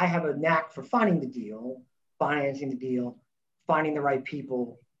I have a knack for finding the deal, financing the deal, finding the right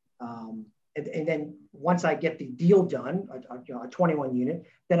people. And then once I get the deal done, a 21 unit,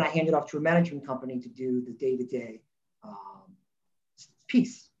 then I hand it off to a management company to do the day-to-day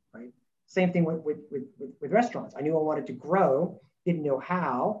piece, right? Same thing with restaurants. I knew I wanted to grow, didn't know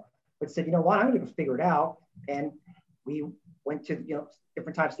how, but said, you know what, I'm going to figure it out. And we went to, you know,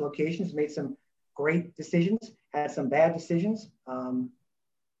 different types of locations, made some great decisions, had some bad decisions.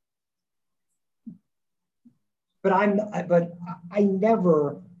 But I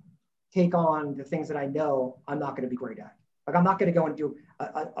never take on the things that I know I'm not going to be great at. Like I'm not going to go and do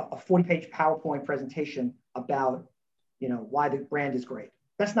a 40-page PowerPoint presentation about, you know, why the brand is great.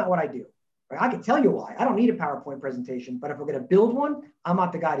 That's not what I do. Right? I can tell you why. I don't need a PowerPoint presentation, but if we're going to build one, I'm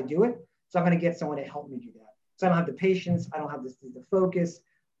not the guy to do it. So I'm going to get someone to help me do that. So I don't have the patience. I don't have the focus,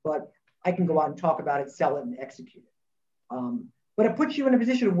 but I can go out and talk about it, sell it, and execute it. But it puts you in a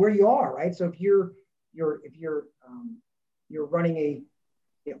position of where you are, right? So if you're running a,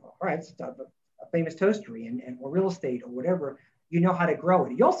 you know, all right, it's a famous toastery and or real estate or whatever, you know how to grow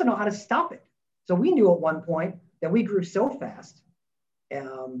it. You also know how to stop it. So we knew at one point that we grew so fast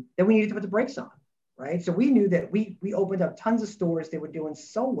that we needed to put the brakes on, right? So we knew that we opened up tons of stores. They were doing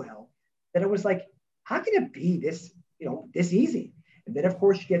so well that it was like, how can it be this, you know, this easy? And then of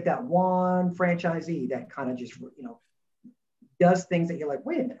course you get that one franchisee that kind of just, you know, does things that you're like,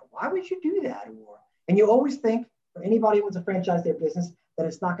 wait a minute, why would you do that? And you always think, for anybody who wants to franchise their business, that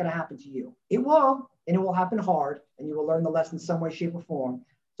it's not going to happen to you. It will, and it will happen hard, and you will learn the lesson some way, shape, or form.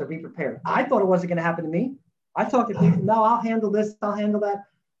 So be prepared. I thought it wasn't going to happen to me. I talked to people, no, I'll handle this, I'll handle that.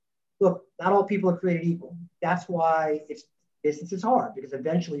 Look, not all people are created equal. That's why business is hard, because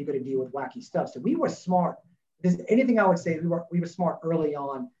eventually you're going to deal with wacky stuff. So we were smart. If there's anything I would say, we were smart early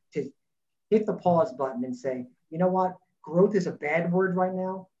on to hit the pause button and say, you know what, growth is a bad word right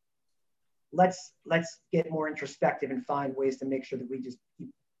now. Let's get more introspective and find ways to make sure that we just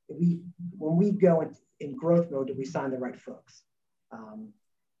when we go in growth mode, that we sign the right folks.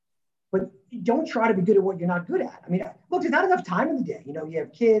 But don't try to be good at what you're not good at. I mean, look, there's not enough time in the day. You know, you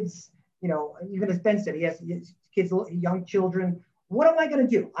have kids, you know, even as Ben said, he has kids, young children. What am I going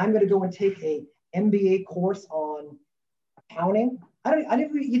to do? I'm going to go and take a MBA course on accounting. I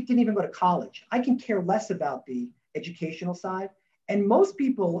didn't even go to college. I can care less about the educational side. And most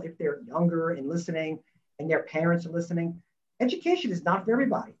people, if they're younger and listening and their parents are listening, education is not for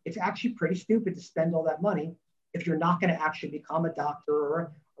everybody. It's actually pretty stupid to spend all that money if you're not going to actually become a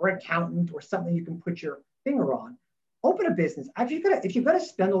doctor or accountant or something you can put your finger on. Open a business. If you're going to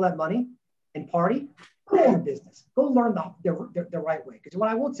spend all that money and party, go own a business. Go learn the right way. Because what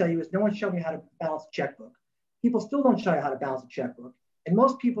I will tell you is no one showed me how to balance a checkbook. People still don't show you how to balance a checkbook. And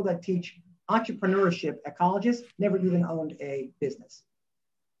most people that teach entrepreneurship at colleges never even owned a business.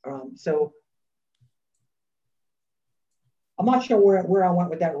 So I'm not sure where I went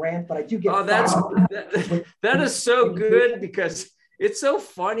with that rant, but I do get. Oh, that is so good, because it's so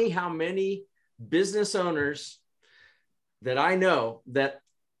funny how many business owners that I know that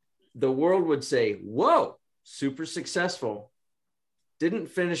the world would say, whoa, super successful, didn't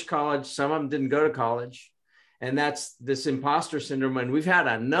finish college. Some of them didn't go to college. And that's this imposter syndrome. And we've had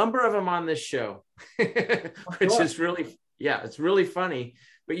a number of them on this show, which is really, yeah, it's really funny.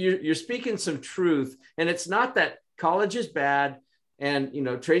 But you're speaking some truth. And it's not that college is bad and, you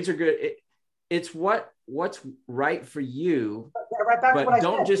know, trades are good. It's what's right for you, but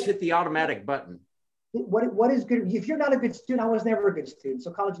don't just hit the automatic button. What is good? If you're not a good student, I was never a good student,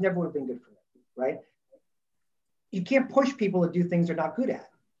 so college never would have been good for me, right? You can't push people to do things they're not good at.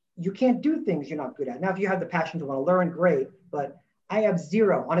 You can't do things you're not good at. Now, if you have the passion to want to learn, great, but I have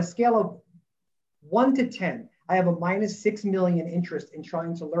 0. On a scale of 1 to 10, I have a -6 million interest in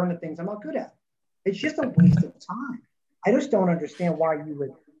trying to learn the things I'm not good at. It's just a waste of time. I just don't understand why you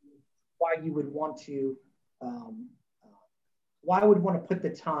would want to, why I would want to put the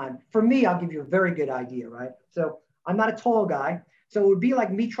time. For me, I'll give you a very good idea, right? So I'm not a tall guy. So it would be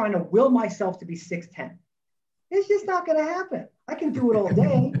like me trying to will myself to be 6'10". It's just not going to happen. I can do it all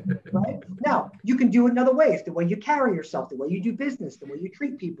day, right? Now, you can do it in other ways, the way you carry yourself, the way you do business, the way you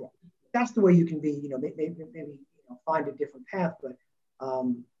treat people. That's the way you can be, you know, maybe find a different path. But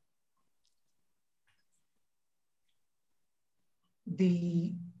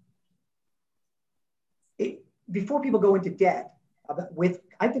before people go into debt,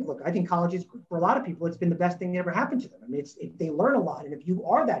 I think colleges, for a lot of people, it's been the best thing that ever happened to them. I mean, they learn a lot. And if you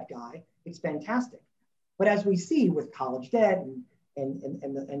are that guy, it's fantastic. But as we see with college debt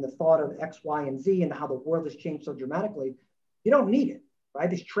and the thought of X, Y, and Z and how the world has changed so dramatically, you don't need it, right?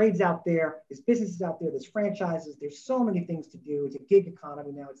 There's trades out there, there's businesses out there, there's franchises, there's so many things to do. It's a gig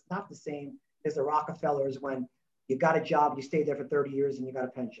economy now. It's not the same as the Rockefellers when you got a job, you stayed there for 30 years and you got a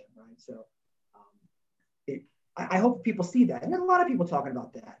pension, right? So I hope people see that. And there's a lot of people talking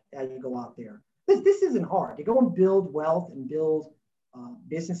about that as you go out there. This isn't hard. To go and build wealth and build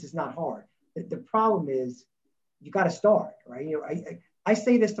business is not hard. The problem is you got to start, right? You know, I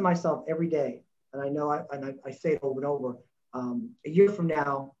say this to myself every day, and I know I say it over and over. A year from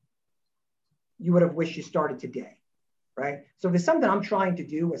now, you would have wished you started today, right? So if there's something I'm trying to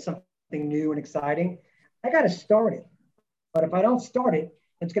do with something new and exciting, I got to start it. But if I don't start it,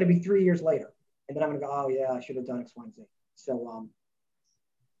 it's going to be 3 years later. And then I'm going to go, oh, yeah, I should have done X, Y, and Z. So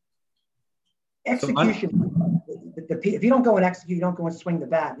execution, if you don't go and execute, you don't go and swing the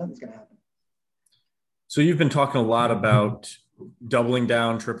bat, nothing's going to happen. So you've been talking a lot about doubling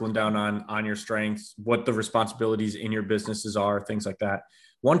down, tripling down on your strengths, what the responsibilities in your businesses are, things like that. I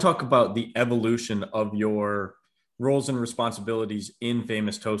want to talk about the evolution of your roles and responsibilities in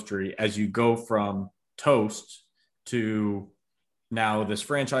Famous Toastery as you go from toast to now this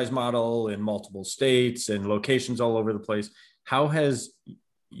franchise model in multiple states and locations all over the place. How has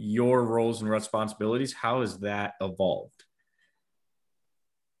your roles and responsibilities, how has that evolved?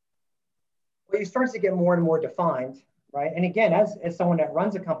 Well, it starts to get more and more defined, right? And again, as someone that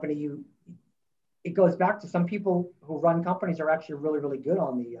runs a company, it goes back to some people who run companies are actually really, really good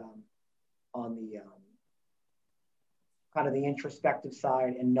on the kind of the introspective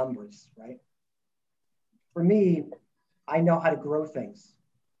side and numbers, right? For me, I know how to grow things.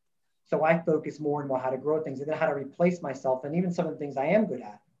 So I focus more and more how to grow things and then how to replace myself and even some of the things I am good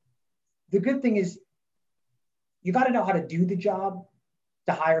at. The good thing is you got to know how to do the job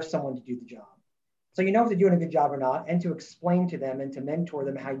to hire someone to do the job. So you know if they're doing a good job or not, and to explain to them and to mentor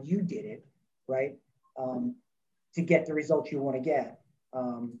them how you did it, right? To get the results you want to get.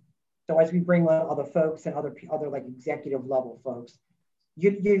 So as we bring on other folks and other like executive level folks,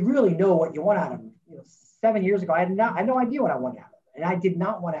 you really know what you want out of them. You know, 7 years ago, I had no idea what I wanted out of them, and I did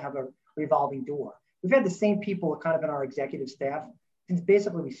not want to have a revolving door. We've had the same people kind of in our executive staff since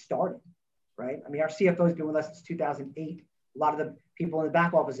basically we started, right? I mean, our CFO has been with us since 2008. A lot of the people in the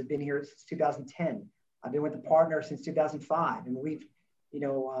back office have been here since 2010. I've been with the partner since 2005, and we've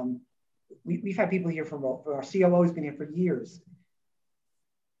had people here from our COO has been here for years,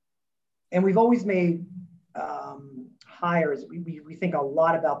 and we've always made hires. We think a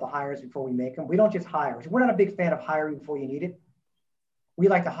lot about the hires before we make them. We don't just hire. We're not a big fan of hiring before you need it. We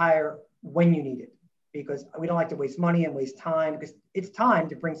like to hire when you need it because we don't like to waste money and waste time because it's time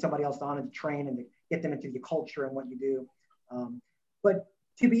to bring somebody else on and to train and to get them into your culture and what you do. But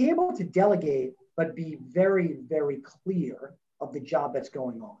to be able to delegate, but be very, very clear of the job that's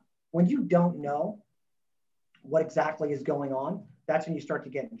going on. When you don't know what exactly is going on, that's when you start to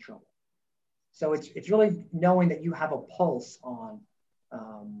get in trouble. So it's really knowing that you have a pulse on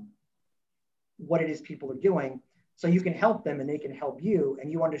what it is people are doing so you can help them and they can help you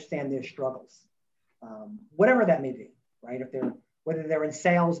and you understand their struggles, whatever that may be, right? Whether they're in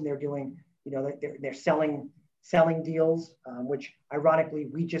sales and they're doing, you know, they're selling deals, which ironically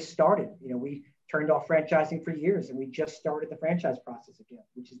we just started. You know, we turned off franchising for years and we just started the franchise process again,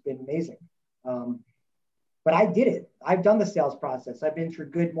 which has been amazing. but I did it. I've done the sales process. I've been through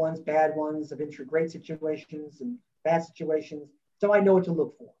good ones, bad ones. I've been through great situations and bad situations. So I know what to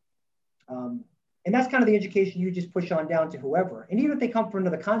look for. And that's kind of the education you just push on down to whoever. And even if they come from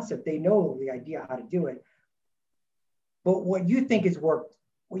another concept, they know the idea how to do it. But what you think is worked,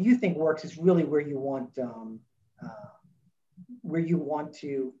 what you think works is really where you want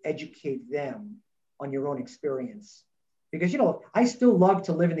to educate them on your own experience. Because, you know, I still love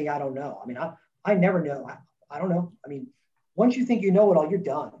to live in the I don't know. I mean, I never know. I don't know. I mean, once you think you know it all, you're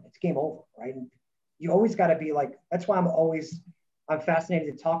done. It's game over, right? And you always got to be like, that's why I'm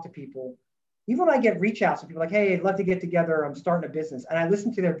fascinated to talk to people. Even when I get reach outs and people are like, hey, I'd love to get together. I'm starting a business. And I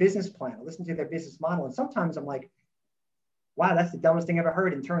listen to their business plan. I listen to their business model. And sometimes I'm like, wow, that's the dumbest thing I've ever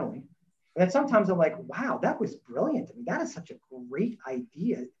heard internally. And then sometimes I'm like, wow, that was brilliant. I mean, that is such a great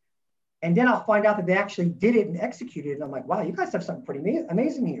idea. And then I'll find out that they actually did it and executed it. And I'm like, wow, you guys have something pretty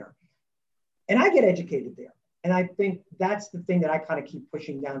amazing here. And I get educated there. And I think that's the thing that I kind of keep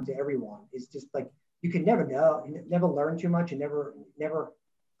pushing down to everyone is just like, you can never know, you never learn too much and never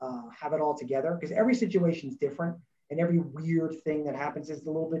have it all together because every situation is different and every weird thing that happens is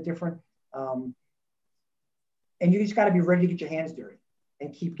a little bit different. And you just got to be ready to get your hands dirty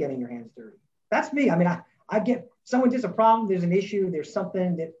and keep getting your hands dirty. That's me. I mean, I get someone there's a problem, there's an issue, there's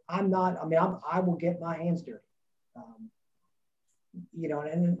something that I will get my hands dirty. You know,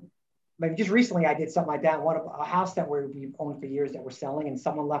 and maybe just recently I did something like that. A house that we've owned for years that we're selling, and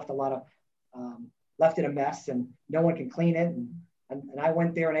someone left it a mess, and no one can clean it. And I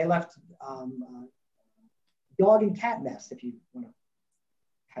went there and they left dog and cat mess, if you want to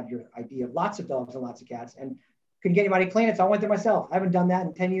have your idea of lots of dogs and lots of cats, and couldn't get anybody to clean it. So I went there myself. I haven't done that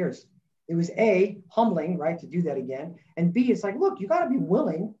in 10 years. It was A, humbling, right, to do that again. And B, it's like, look, you got to be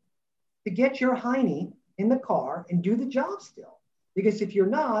willing to get your hiney in the car and do the job still. Because if you're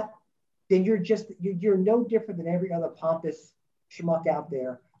not, then you're no different than every other pompous schmuck out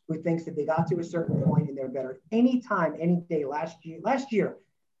there who thinks that they got to a certain point and they're better. Anytime, any day, last year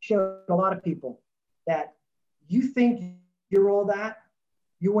showed a lot of people that you think you're all that,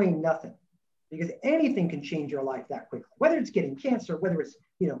 you ain't nothing. Because anything can change your life that quickly, whether it's getting cancer, whether it's,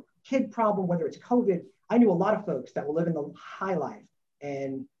 you know, kid problem, whether it's COVID. I knew a lot of folks that were living the high life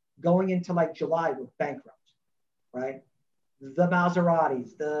and going into like July were bankrupt, right? The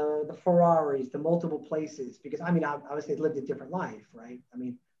Maseratis, the Ferraris, the multiple places, because I mean, obviously lived a different life, right? I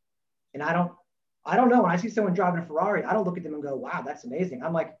mean, and I don't know. When I see someone driving a Ferrari, I don't look at them and go, wow, that's amazing.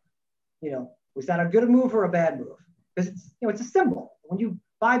 I'm like, you know, was that a good move or a bad move? Because it's, you know, it's a symbol. When you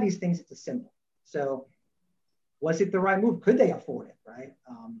buy these things, it's a symbol. So was it the right move? Could they afford it, right?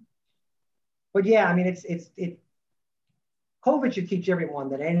 But yeah, I mean, COVID should teach everyone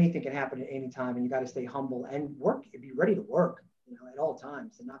that anything can happen at any time, and you got to stay humble and work, be ready to work, you know, at all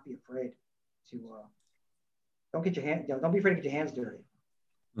times, and not be afraid to don't be afraid to get your hands dirty.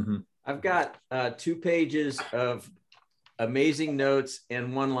 Mm-hmm. I've got 2 pages of amazing notes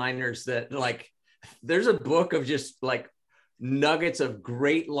and one-liners that, like, there's a book of just like nuggets of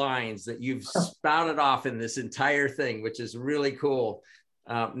great lines that you've spouted off in this entire thing, which is really cool.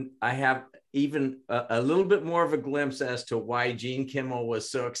 I have even a little bit more of a glimpse as to why Gene Kimmel was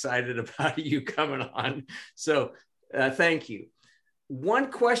so excited about you coming on. So thank you.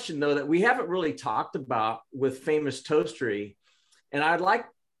 One question, though, that we haven't really talked about with Famous Toastery, and I'd like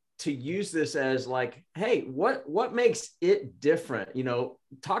to use this as like, hey, what makes it different? You know,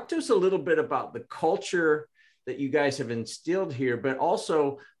 talk to us a little bit about the culture that you guys have instilled here, but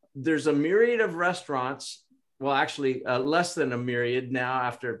also there's a myriad of restaurants. Well, actually less than a myriad now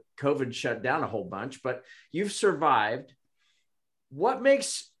after COVID shut down a whole bunch, but you've survived. What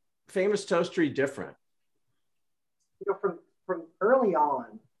makes Famous Toastery different? You know, from early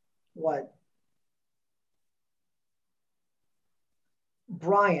on, what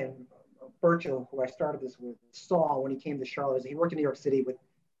Brian Burchill, who I started this with, saw when he came to Charlotte, he worked in New York City with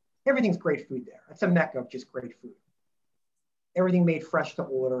everything's great food there. It's a mecca of just great food. Everything made fresh to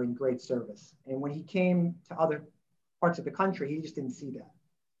order and great service. And when he came to other parts of the country, he just didn't see that.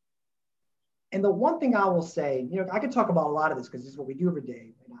 And the one thing I will say, you know, I could talk about a lot of this because this is what we do every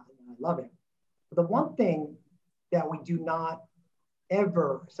day, and I love it. But the one thing that we do not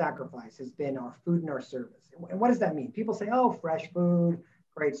ever sacrifice has been our food and our service. And what does that mean? People say, oh, fresh food,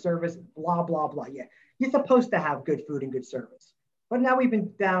 great service, blah, blah, blah. Yeah, you're supposed to have good food and good service. But now we've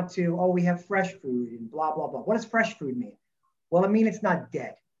been down to, oh, we have fresh food and blah, blah, blah. What does fresh food mean? Well, I mean, it's not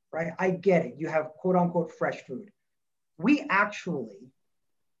dead, right? I get it. You have quote unquote fresh food. We actually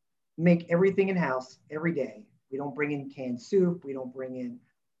make everything in-house every day. We don't bring in canned soup. We don't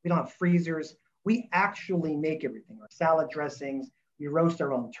have freezers. We actually make everything, our salad dressings. We roast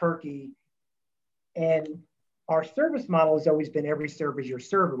our own turkey. And our service model has always been every server is your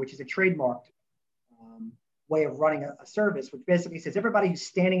server, which is a trademarked way of running a service, which basically says everybody who's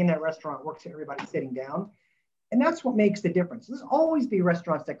standing in that restaurant works for everybody sitting down. And that's what makes the difference. There's always be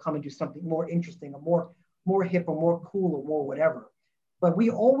restaurants that come and do something more interesting or more hip or more cool or more whatever. But we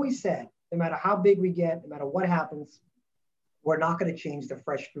always said, no matter how big we get, no matter what happens, we're not going to change the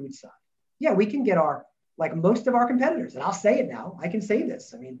fresh food side. Yeah, we can get like most of our competitors, and I'll say it now, I can say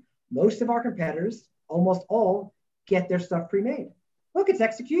this. I mean, most of our competitors, almost all, get their stuff pre-made. Look, it's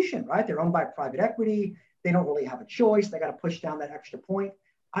execution, right? They're owned by private equity. They don't really have a choice. They got to push down that extra point.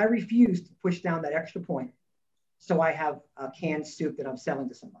 I refuse to push down that extra point so I have a canned soup that I'm selling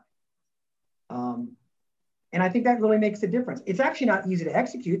to somebody. And I think that really makes a difference. It's actually not easy to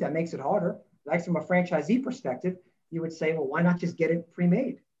execute. That makes it harder. Like from a franchisee perspective, you would say, well, why not just get it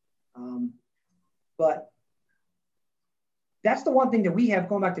pre-made? But that's the one thing that we have,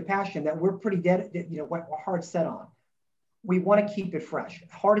 going back to passion, that we're pretty we're hard set on. We want to keep it fresh.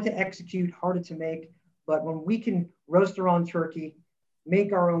 Harder to execute, harder to make. But when we can roast our own turkey,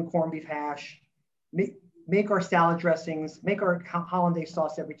 make our own corned beef hash, make our salad dressings, make our hollandaise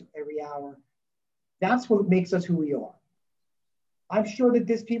sauce every hour, that's what makes us who we are. I'm sure that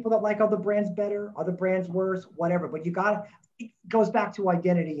there's people that like other brands better, other brands worse, whatever. But it goes back to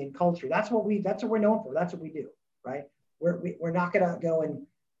identity and culture. That's what we're known for. That's what we do, right? We're not gonna go and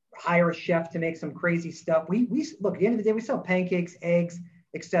hire a chef to make some crazy stuff. We look, at the end of the day, we sell pancakes, eggs,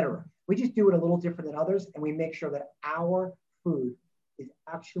 etc. We just do it a little different than others, and we make sure that our food is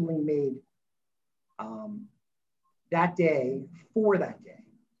actually made that day for that day.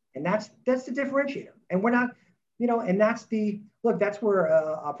 And that's the differentiator. And we're not, and that's that's where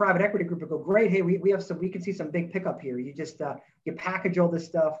a private equity group will go, great, hey, we can see some big pickup here. You just, you package all this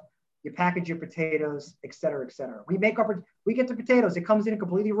stuff, you package your potatoes, et cetera, et cetera. We get the potatoes, it comes in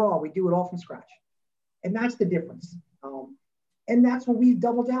completely raw. We do it all from scratch. And that's the difference. And that's what we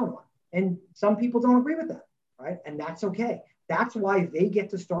double down on. And some people don't agree with that, right? And that's okay. That's why they get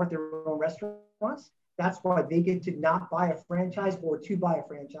to start their own restaurants. That's why they get to not buy a franchise or to buy a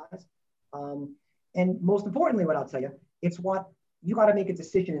franchise. And most importantly, what I'll tell you, it's what you got to make a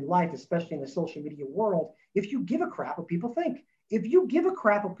decision in life, especially in the social media world. If you give a crap what people think, then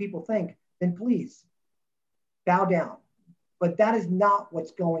please bow down. But that is not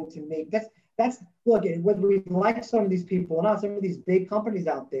what's going to make look, whether we like some of these people or not, some of these big companies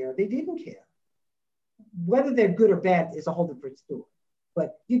out there, they didn't care. Whether they're good or bad is a whole different story.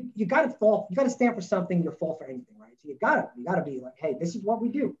 But you got to stand for something, you'll fall for anything, right? So you got to be like, hey, this is what we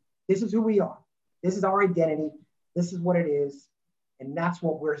do. This is who we are. This is our identity. This is what it is. And that's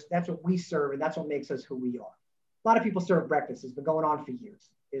what we serve. And that's what makes us who we are. A lot of people serve breakfast. It's been going on for years.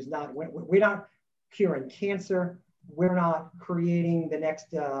 We're not curing cancer. We're not creating the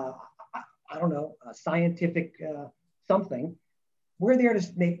next, scientific something. We're there to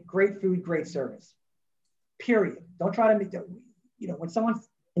make great food, great service. Period. Don't try to make that,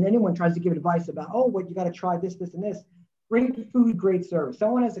 when anyone tries to give advice about, you got to try this, this, and this. Great food, great service.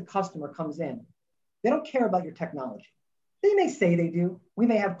 Someone as a customer comes in, they don't care about your technology. They may say they do. We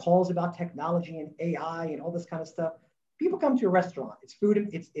may have calls about technology and AI and all this kind of stuff. People come to a restaurant. It's food.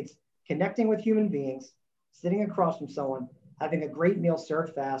 It's connecting with human beings, sitting across from someone, having a great meal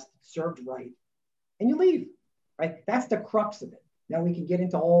served fast, served right, and you leave. Right? That's the crux of it. Now we can get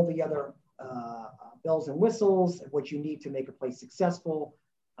into all the other bells and whistles, what you need to make a place successful.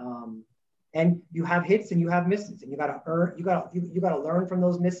 And you have hits and you have misses, and you got to learn from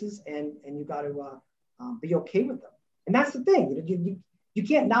those misses, and you got to be okay with them. And that's the thing. You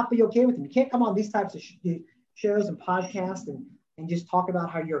can't not be okay with them. You can't come on these types of shows and podcasts and just talk about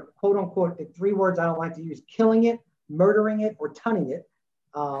how you're, quote unquote, the 3 words I don't like to use, killing it, murdering it, or tunning it,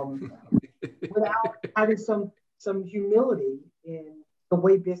 without having some humility in the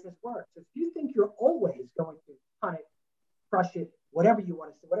way business works. If you think you're always going to ton it, crush it, whatever you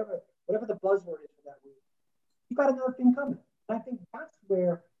want to say, whatever the buzzword is for that week, you got another thing coming. And I think that's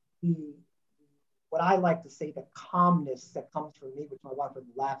where what I like to say, the calmness that comes from me, which my wife would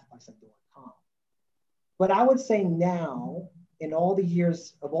laugh if I said the word calm. But I would say now, in all the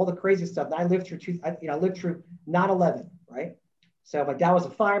years of all the crazy stuff that I lived through, I lived through 9/11, right? So my dad was a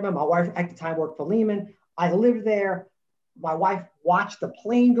fireman. My wife at the time worked for Lehman. I lived there. My wife watched the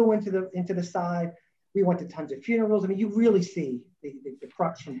plane go into the side. We went to tons of funerals. I mean, you really see the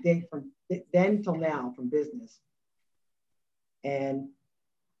crux from then till now from business. And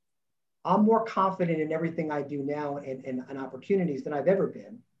I'm more confident in everything I do now and opportunities than I've ever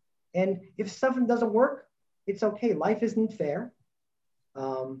been. And if something doesn't work, it's okay. Life isn't fair.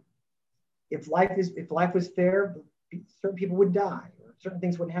 If life was fair, certain people would die or certain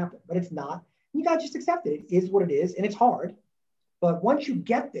things wouldn't happen, but it's not. You got to just accept it. It is what it is, and it's hard. But once you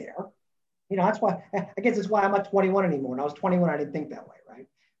get there, that's why, I guess it's why I'm not 21 anymore. When I was 21, I didn't think that way, right?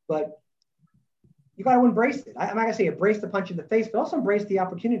 But you got to embrace it. I'm not going to say embrace the punch in the face, but also embrace the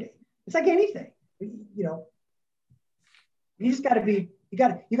opportunity. It's like anything, you just got to be, you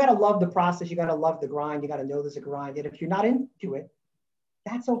got to love the process. You got to love the grind. You got to know there's a grind. And if you're not into it,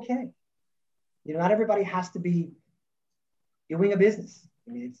 that's okay. Not everybody has to be doing a business.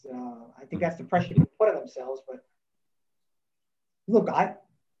 I mean, I think that's the pressure people put on themselves. But look, I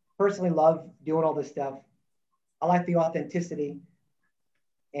personally love doing all this stuff. I like the authenticity,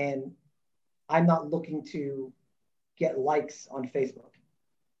 and I'm not looking to get likes on Facebook.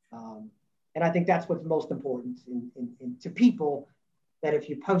 And I think that's what's most important to people, that if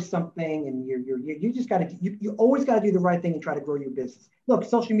you post something and you just got to, you always got to do the right thing and try to grow your business. Look,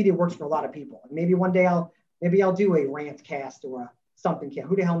 social media works for a lot of people. And maybe one day I'll do a rant cast or something.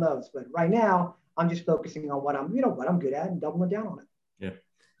 Who the hell knows? But right now I'm just focusing on what I'm good at and doubling down on it. Yeah.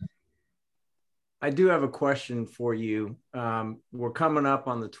 I do have a question for you. We're coming up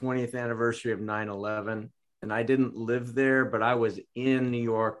on the 20th anniversary of 9/11, and I didn't live there, but I was in New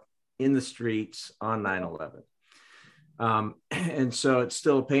York in the streets on 9/11. And so it's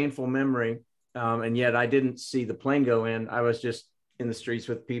still a painful memory. And yet I didn't see the plane go in. I was just in the streets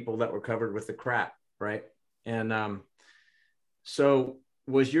with people that were covered with the crap. Right. And so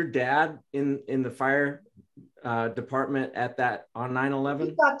was your dad in the fire department on 9/11?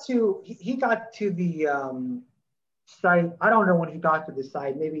 He got to the site. I don't know when he got to the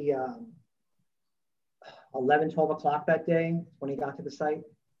site, maybe 11, 12 o'clock that day when he got to the site.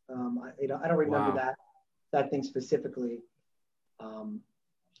 I don't remember that thing specifically.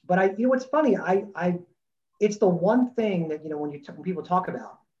 But what's funny, it's the one thing that, when people talk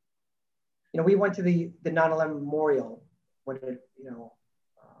about, we went to the 9/11 memorial when it,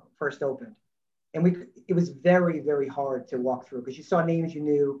 first opened, and it was very, very hard to walk through because you saw names you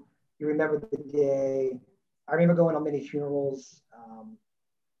knew, you remember the day. I remember going on many funerals,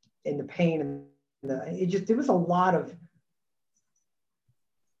 and the pain and it was a lot of,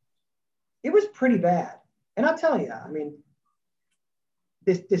 it was pretty bad. And I'll tell you, I mean,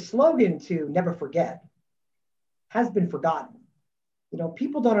 this slogan to never forget has been forgotten.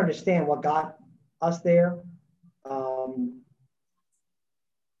 People don't understand what got us there.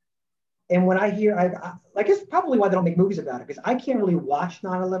 And when I hear, I guess probably why they don't make movies about it, because I can't really watch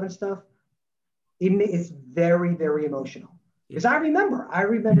 9/11 stuff. It's very, very emotional. Because I remember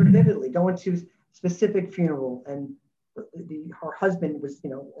vividly going to a specific funeral, and her husband was,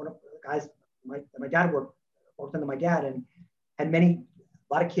 one of the guys my dad worked under my dad, and had a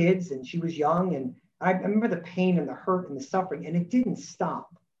lot of kids, and she was young, and I remember the pain and the hurt and the suffering, and it didn't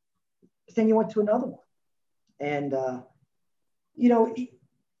stop. But then you went to another one, and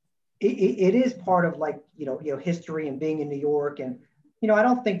it is part of history and being in New York, and I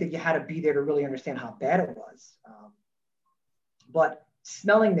don't think that you had to be there to really understand how bad it was, but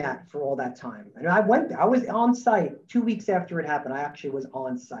smelling that for all that time, and I was on site 2 weeks after it happened. I actually was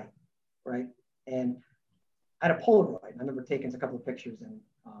on site, right, and I had a Polaroid. I remember taking a couple of pictures, and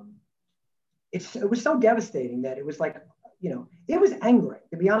it was so devastating that it was like, it was angering.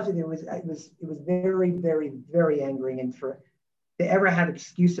 To be honest with you, it was very, very, very angering. And to ever have an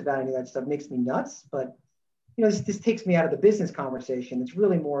excuse about any of that stuff makes me nuts. But this takes me out of the business conversation. It's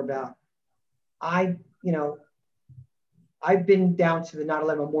really more about I've been down to the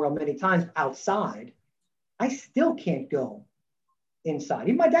 9/11 memorial many times outside. I still can't go inside.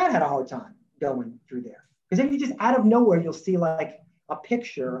 Even my dad had a hard time going through there. Because then you just out of nowhere, you'll see like a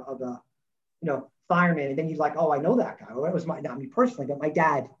picture of a, fireman. And then you're like, oh, I know that guy. Well, that was not me personally, but my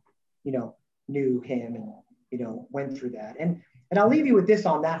dad, knew him and, went through that. And I'll leave you with this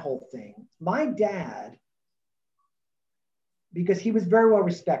on that whole thing. My dad, because he was very well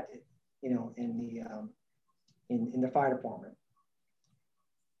respected, in the fire department,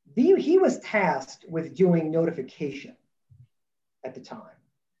 he was tasked with doing notification at the time,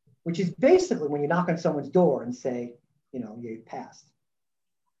 which is basically when you knock on someone's door and say, you passed.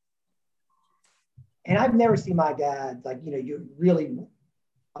 And I've never seen my dad you're really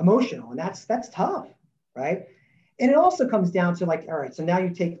emotional, and that's tough, right? And it also comes down to all right, so now you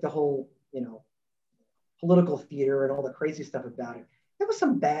take the whole, political theater and all the crazy stuff about it. There was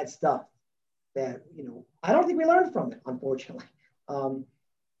some bad stuff that, I don't think we learned from it, unfortunately.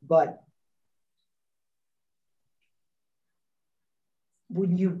 But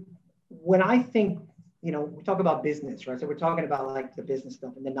when I think, we talk about business, right? So we're talking about the business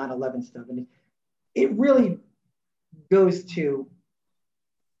stuff and the 9/11 stuff. And it really goes to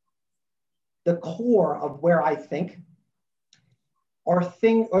the core of where I think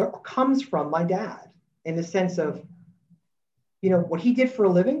comes from my dad, in the sense of, what he did for a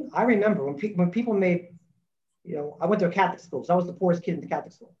living. I remember when people made, I went to a Catholic school, so I was the poorest kid in the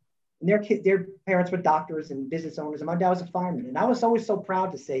Catholic school. And their parents were doctors and business owners, and my dad was a fireman. And I was always so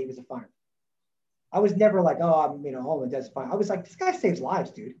proud to say he was a fireman. I was never like, oh, my dad's a fireman. I was like, this guy saves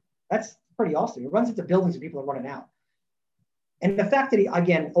lives, dude. That's pretty awesome. He runs into buildings and people are running out. And the fact that he,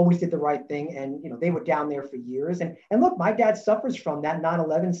 again, always did the right thing, and they were down there for years. And look, my dad suffers from that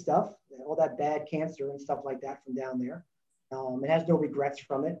 9/11 stuff, all that bad cancer and stuff like that from down there. And has no regrets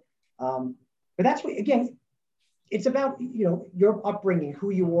from it. But that's what, again, it's about, your upbringing,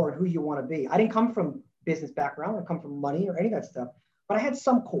 who you are and who you want to be. I didn't come from business background or come from money or any of that stuff, but I had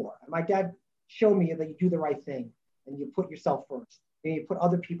some core. My dad showed me that you do the right thing and you put yourself first. And you put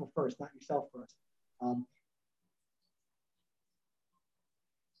other people first, not yourself first.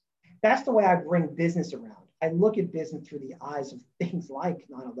 That's the way I bring business around. I look at business through the eyes of things like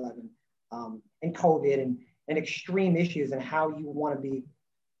 9/11 and COVID and extreme issues and how you want to be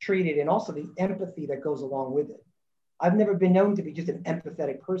treated, and also the empathy that goes along with it. I've never been known to be just an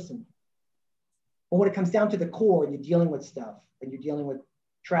empathetic person. But when it comes down to the core and you're dealing with stuff and you're dealing with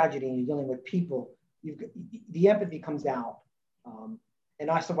tragedy and you're dealing with people, the empathy comes out.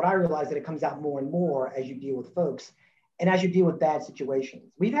 So what I realized that it comes out more and more as you deal with folks and as you deal with bad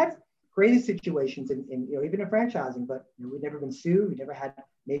situations. We've had crazy situations in even in franchising, but we've never been sued. We've never had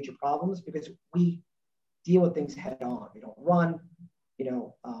major problems because we deal with things head on. We don't run.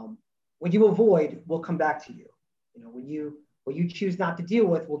 What you avoid will come back to you. What you choose not to deal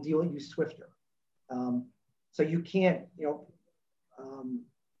with will deal with you swifter. So you can't,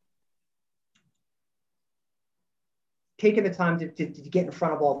 taking the time to get in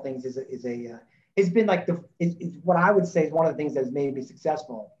front of all things is what I would say is one of the things that has made me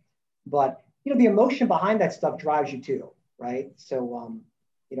successful. But the emotion behind that stuff drives you too, right? So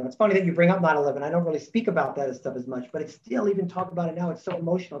it's funny that you bring up 9/11. I don't really speak about that stuff as much, but it's still, even talk about it now, it's so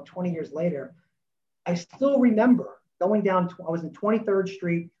emotional. 20 years later, I still remember going down. I was in 23rd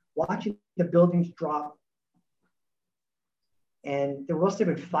Street watching the buildings drop, and there must have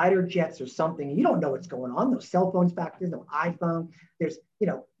been fighter jets or something. And you don't know what's going on. No cell phones back then, no iPhone. There's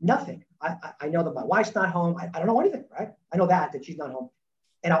nothing. I know that my wife's not home. I don't know anything, right? I know that she's not home.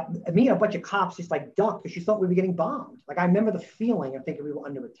 And me and a bunch of cops just like ducked because she thought we were getting bombed. Like, I remember the feeling of thinking we were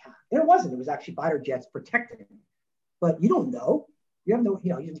under attack. And it wasn't. It was actually fighter jets protecting. But you don't know. You have no,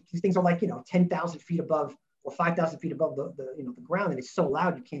 these things are like, 10,000 feet above or 5,000 feet above the ground. And it's so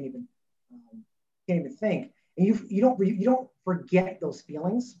loud you can't even think. And you don't forget those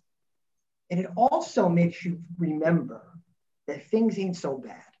feelings. And it also makes you remember that things ain't so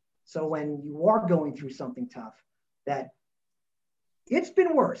bad. So when you are going through something tough, that it's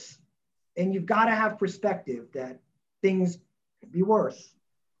been worse, and you've got to have perspective that things could be worse.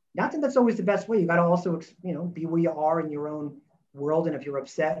 Not that that's always the best way. You got to also, be where you are in your own world. And if you're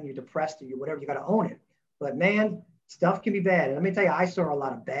upset and you're depressed or you're whatever, you got to own it. But man, stuff can be bad. And let me tell you, I saw a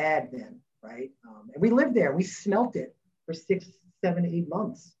lot of bad then, right? And we lived there. We smelt it for 6, 7, 8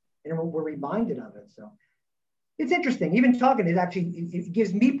 months, and we're reminded of it. So it's interesting. Even talking, it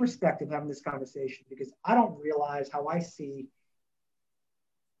gives me perspective having this conversation, because I don't realize how I see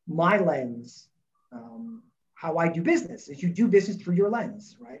my lens, how I do business. Is you do business through your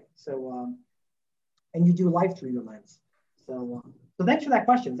lens, right? So, and you do life through your lens. So thanks for that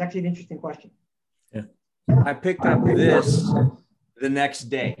question. It's actually an interesting question. Yeah. I picked up this the next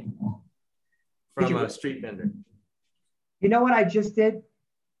day from a street vendor. You know what I just did?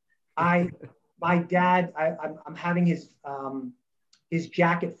 My dad, I'm having his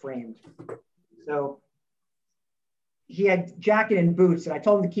jacket framed. So he had jacket and boots, and I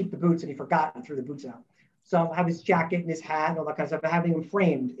told him to keep the boots, and he forgot and threw the boots out. So I have his jacket and his hat and all that kind of stuff. I'm having them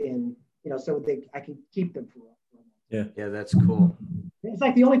framed in, so I can keep them for. Yeah, that's cool. It's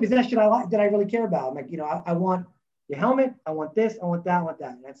like the only possession I like that I really care about. I'm like, I want your helmet, I want this, I want that, I want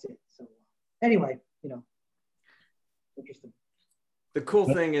that, and that's it. So anyway, interesting. The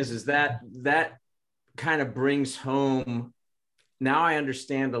cool thing is that kind of brings home. Now I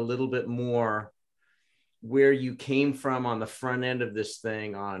understand a little bit more where you came from on the front end of this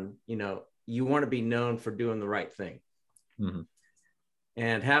thing. On, you want to be known for doing the right thing. Mm-hmm.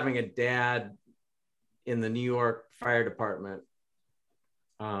 And having a dad in the New York Fire Department,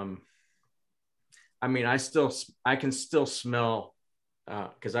 I can still smell,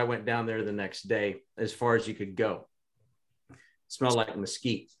 because I went down there the next day, as far as you could go. Smell like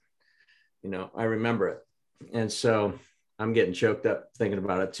mesquite. I remember it. And so I'm getting choked up thinking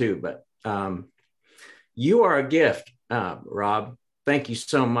about it too. But you are a gift, Rob. Thank you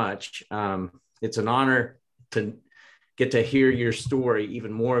so much. It's an honor to get to hear your story,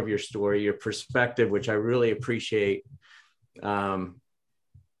 even more of your story, your perspective, which I really appreciate. And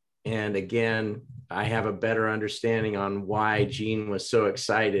again, I have a better understanding on why Gene was so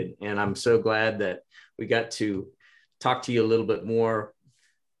excited. And I'm so glad that we got to talk to you a little bit more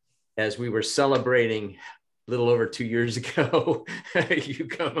as we were celebrating a little over 2 years ago, you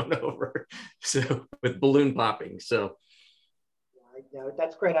coming over, so with balloon popping. So yeah,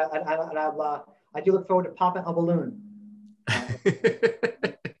 that's great. I do look forward to popping a balloon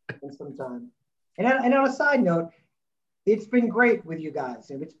sometime. And on a side note, it's been great with you guys.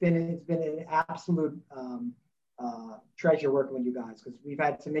 It's been an absolute treasure working with you guys, because we've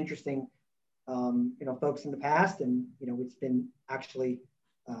had some interesting folks in the past, and it's been actually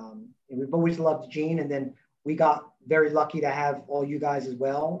we've always loved Gene, and then we got very lucky to have all you guys as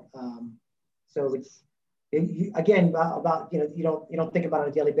well. So again about you don't think about it on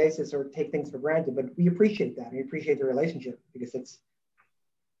a daily basis or take things for granted, but we appreciate that. We appreciate the relationship, because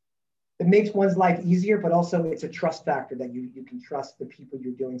it makes one's life easier, but also it's a trust factor that you can trust the people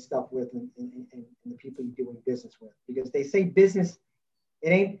you're doing stuff with, and the people you're doing business with, because they say business, it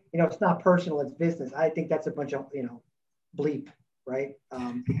ain't, it's not personal, it's business. I think that's a bunch of bleep, right?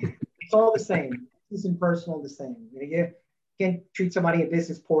 It's all the same. Business and personal the same. You can't treat somebody in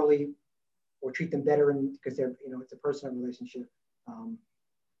business poorly or treat them better because they're it's a personal relationship.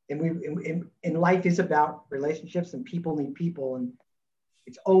 And life is about relationships, and people need people, and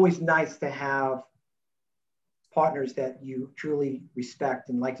it's always nice to have partners that you truly respect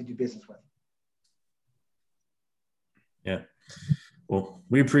and like to do business with. Yeah. Well,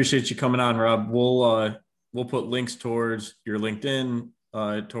 we appreciate you coming on, Rob. We'll put links towards your LinkedIn,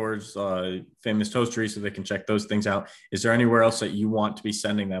 towards Famous Toastery, so they can check those things out. Is there anywhere else that you want to be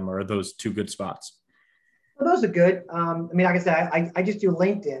sending them, or are those two good spots? Well, those are good. Like I said, I just do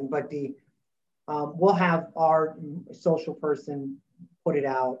LinkedIn, but we'll have our social person put it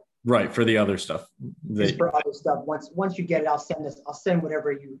out. Right, for the other stuff. For other stuff. Once you get it, I'll send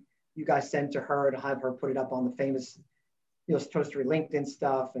whatever you guys send to her, to have her put it up on the Famous Toastery LinkedIn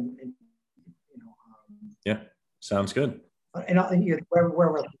stuff, and yeah, sounds good. And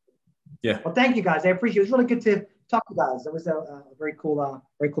where yeah. Well, thank you guys. I appreciate it. It was really good to talk to you guys. It was a very cool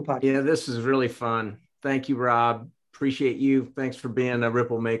podcast. Yeah, this is really fun. Thank you, Rob. Appreciate you. Thanks for being a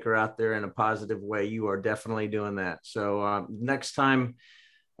ripple maker out there in a positive way. You are definitely doing that. So next time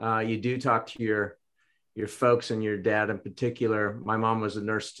you do talk to your folks, and your dad in particular, my mom was a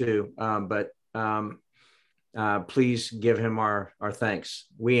nurse too, but please give him our thanks.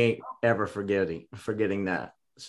 We ain't ever forgetting that.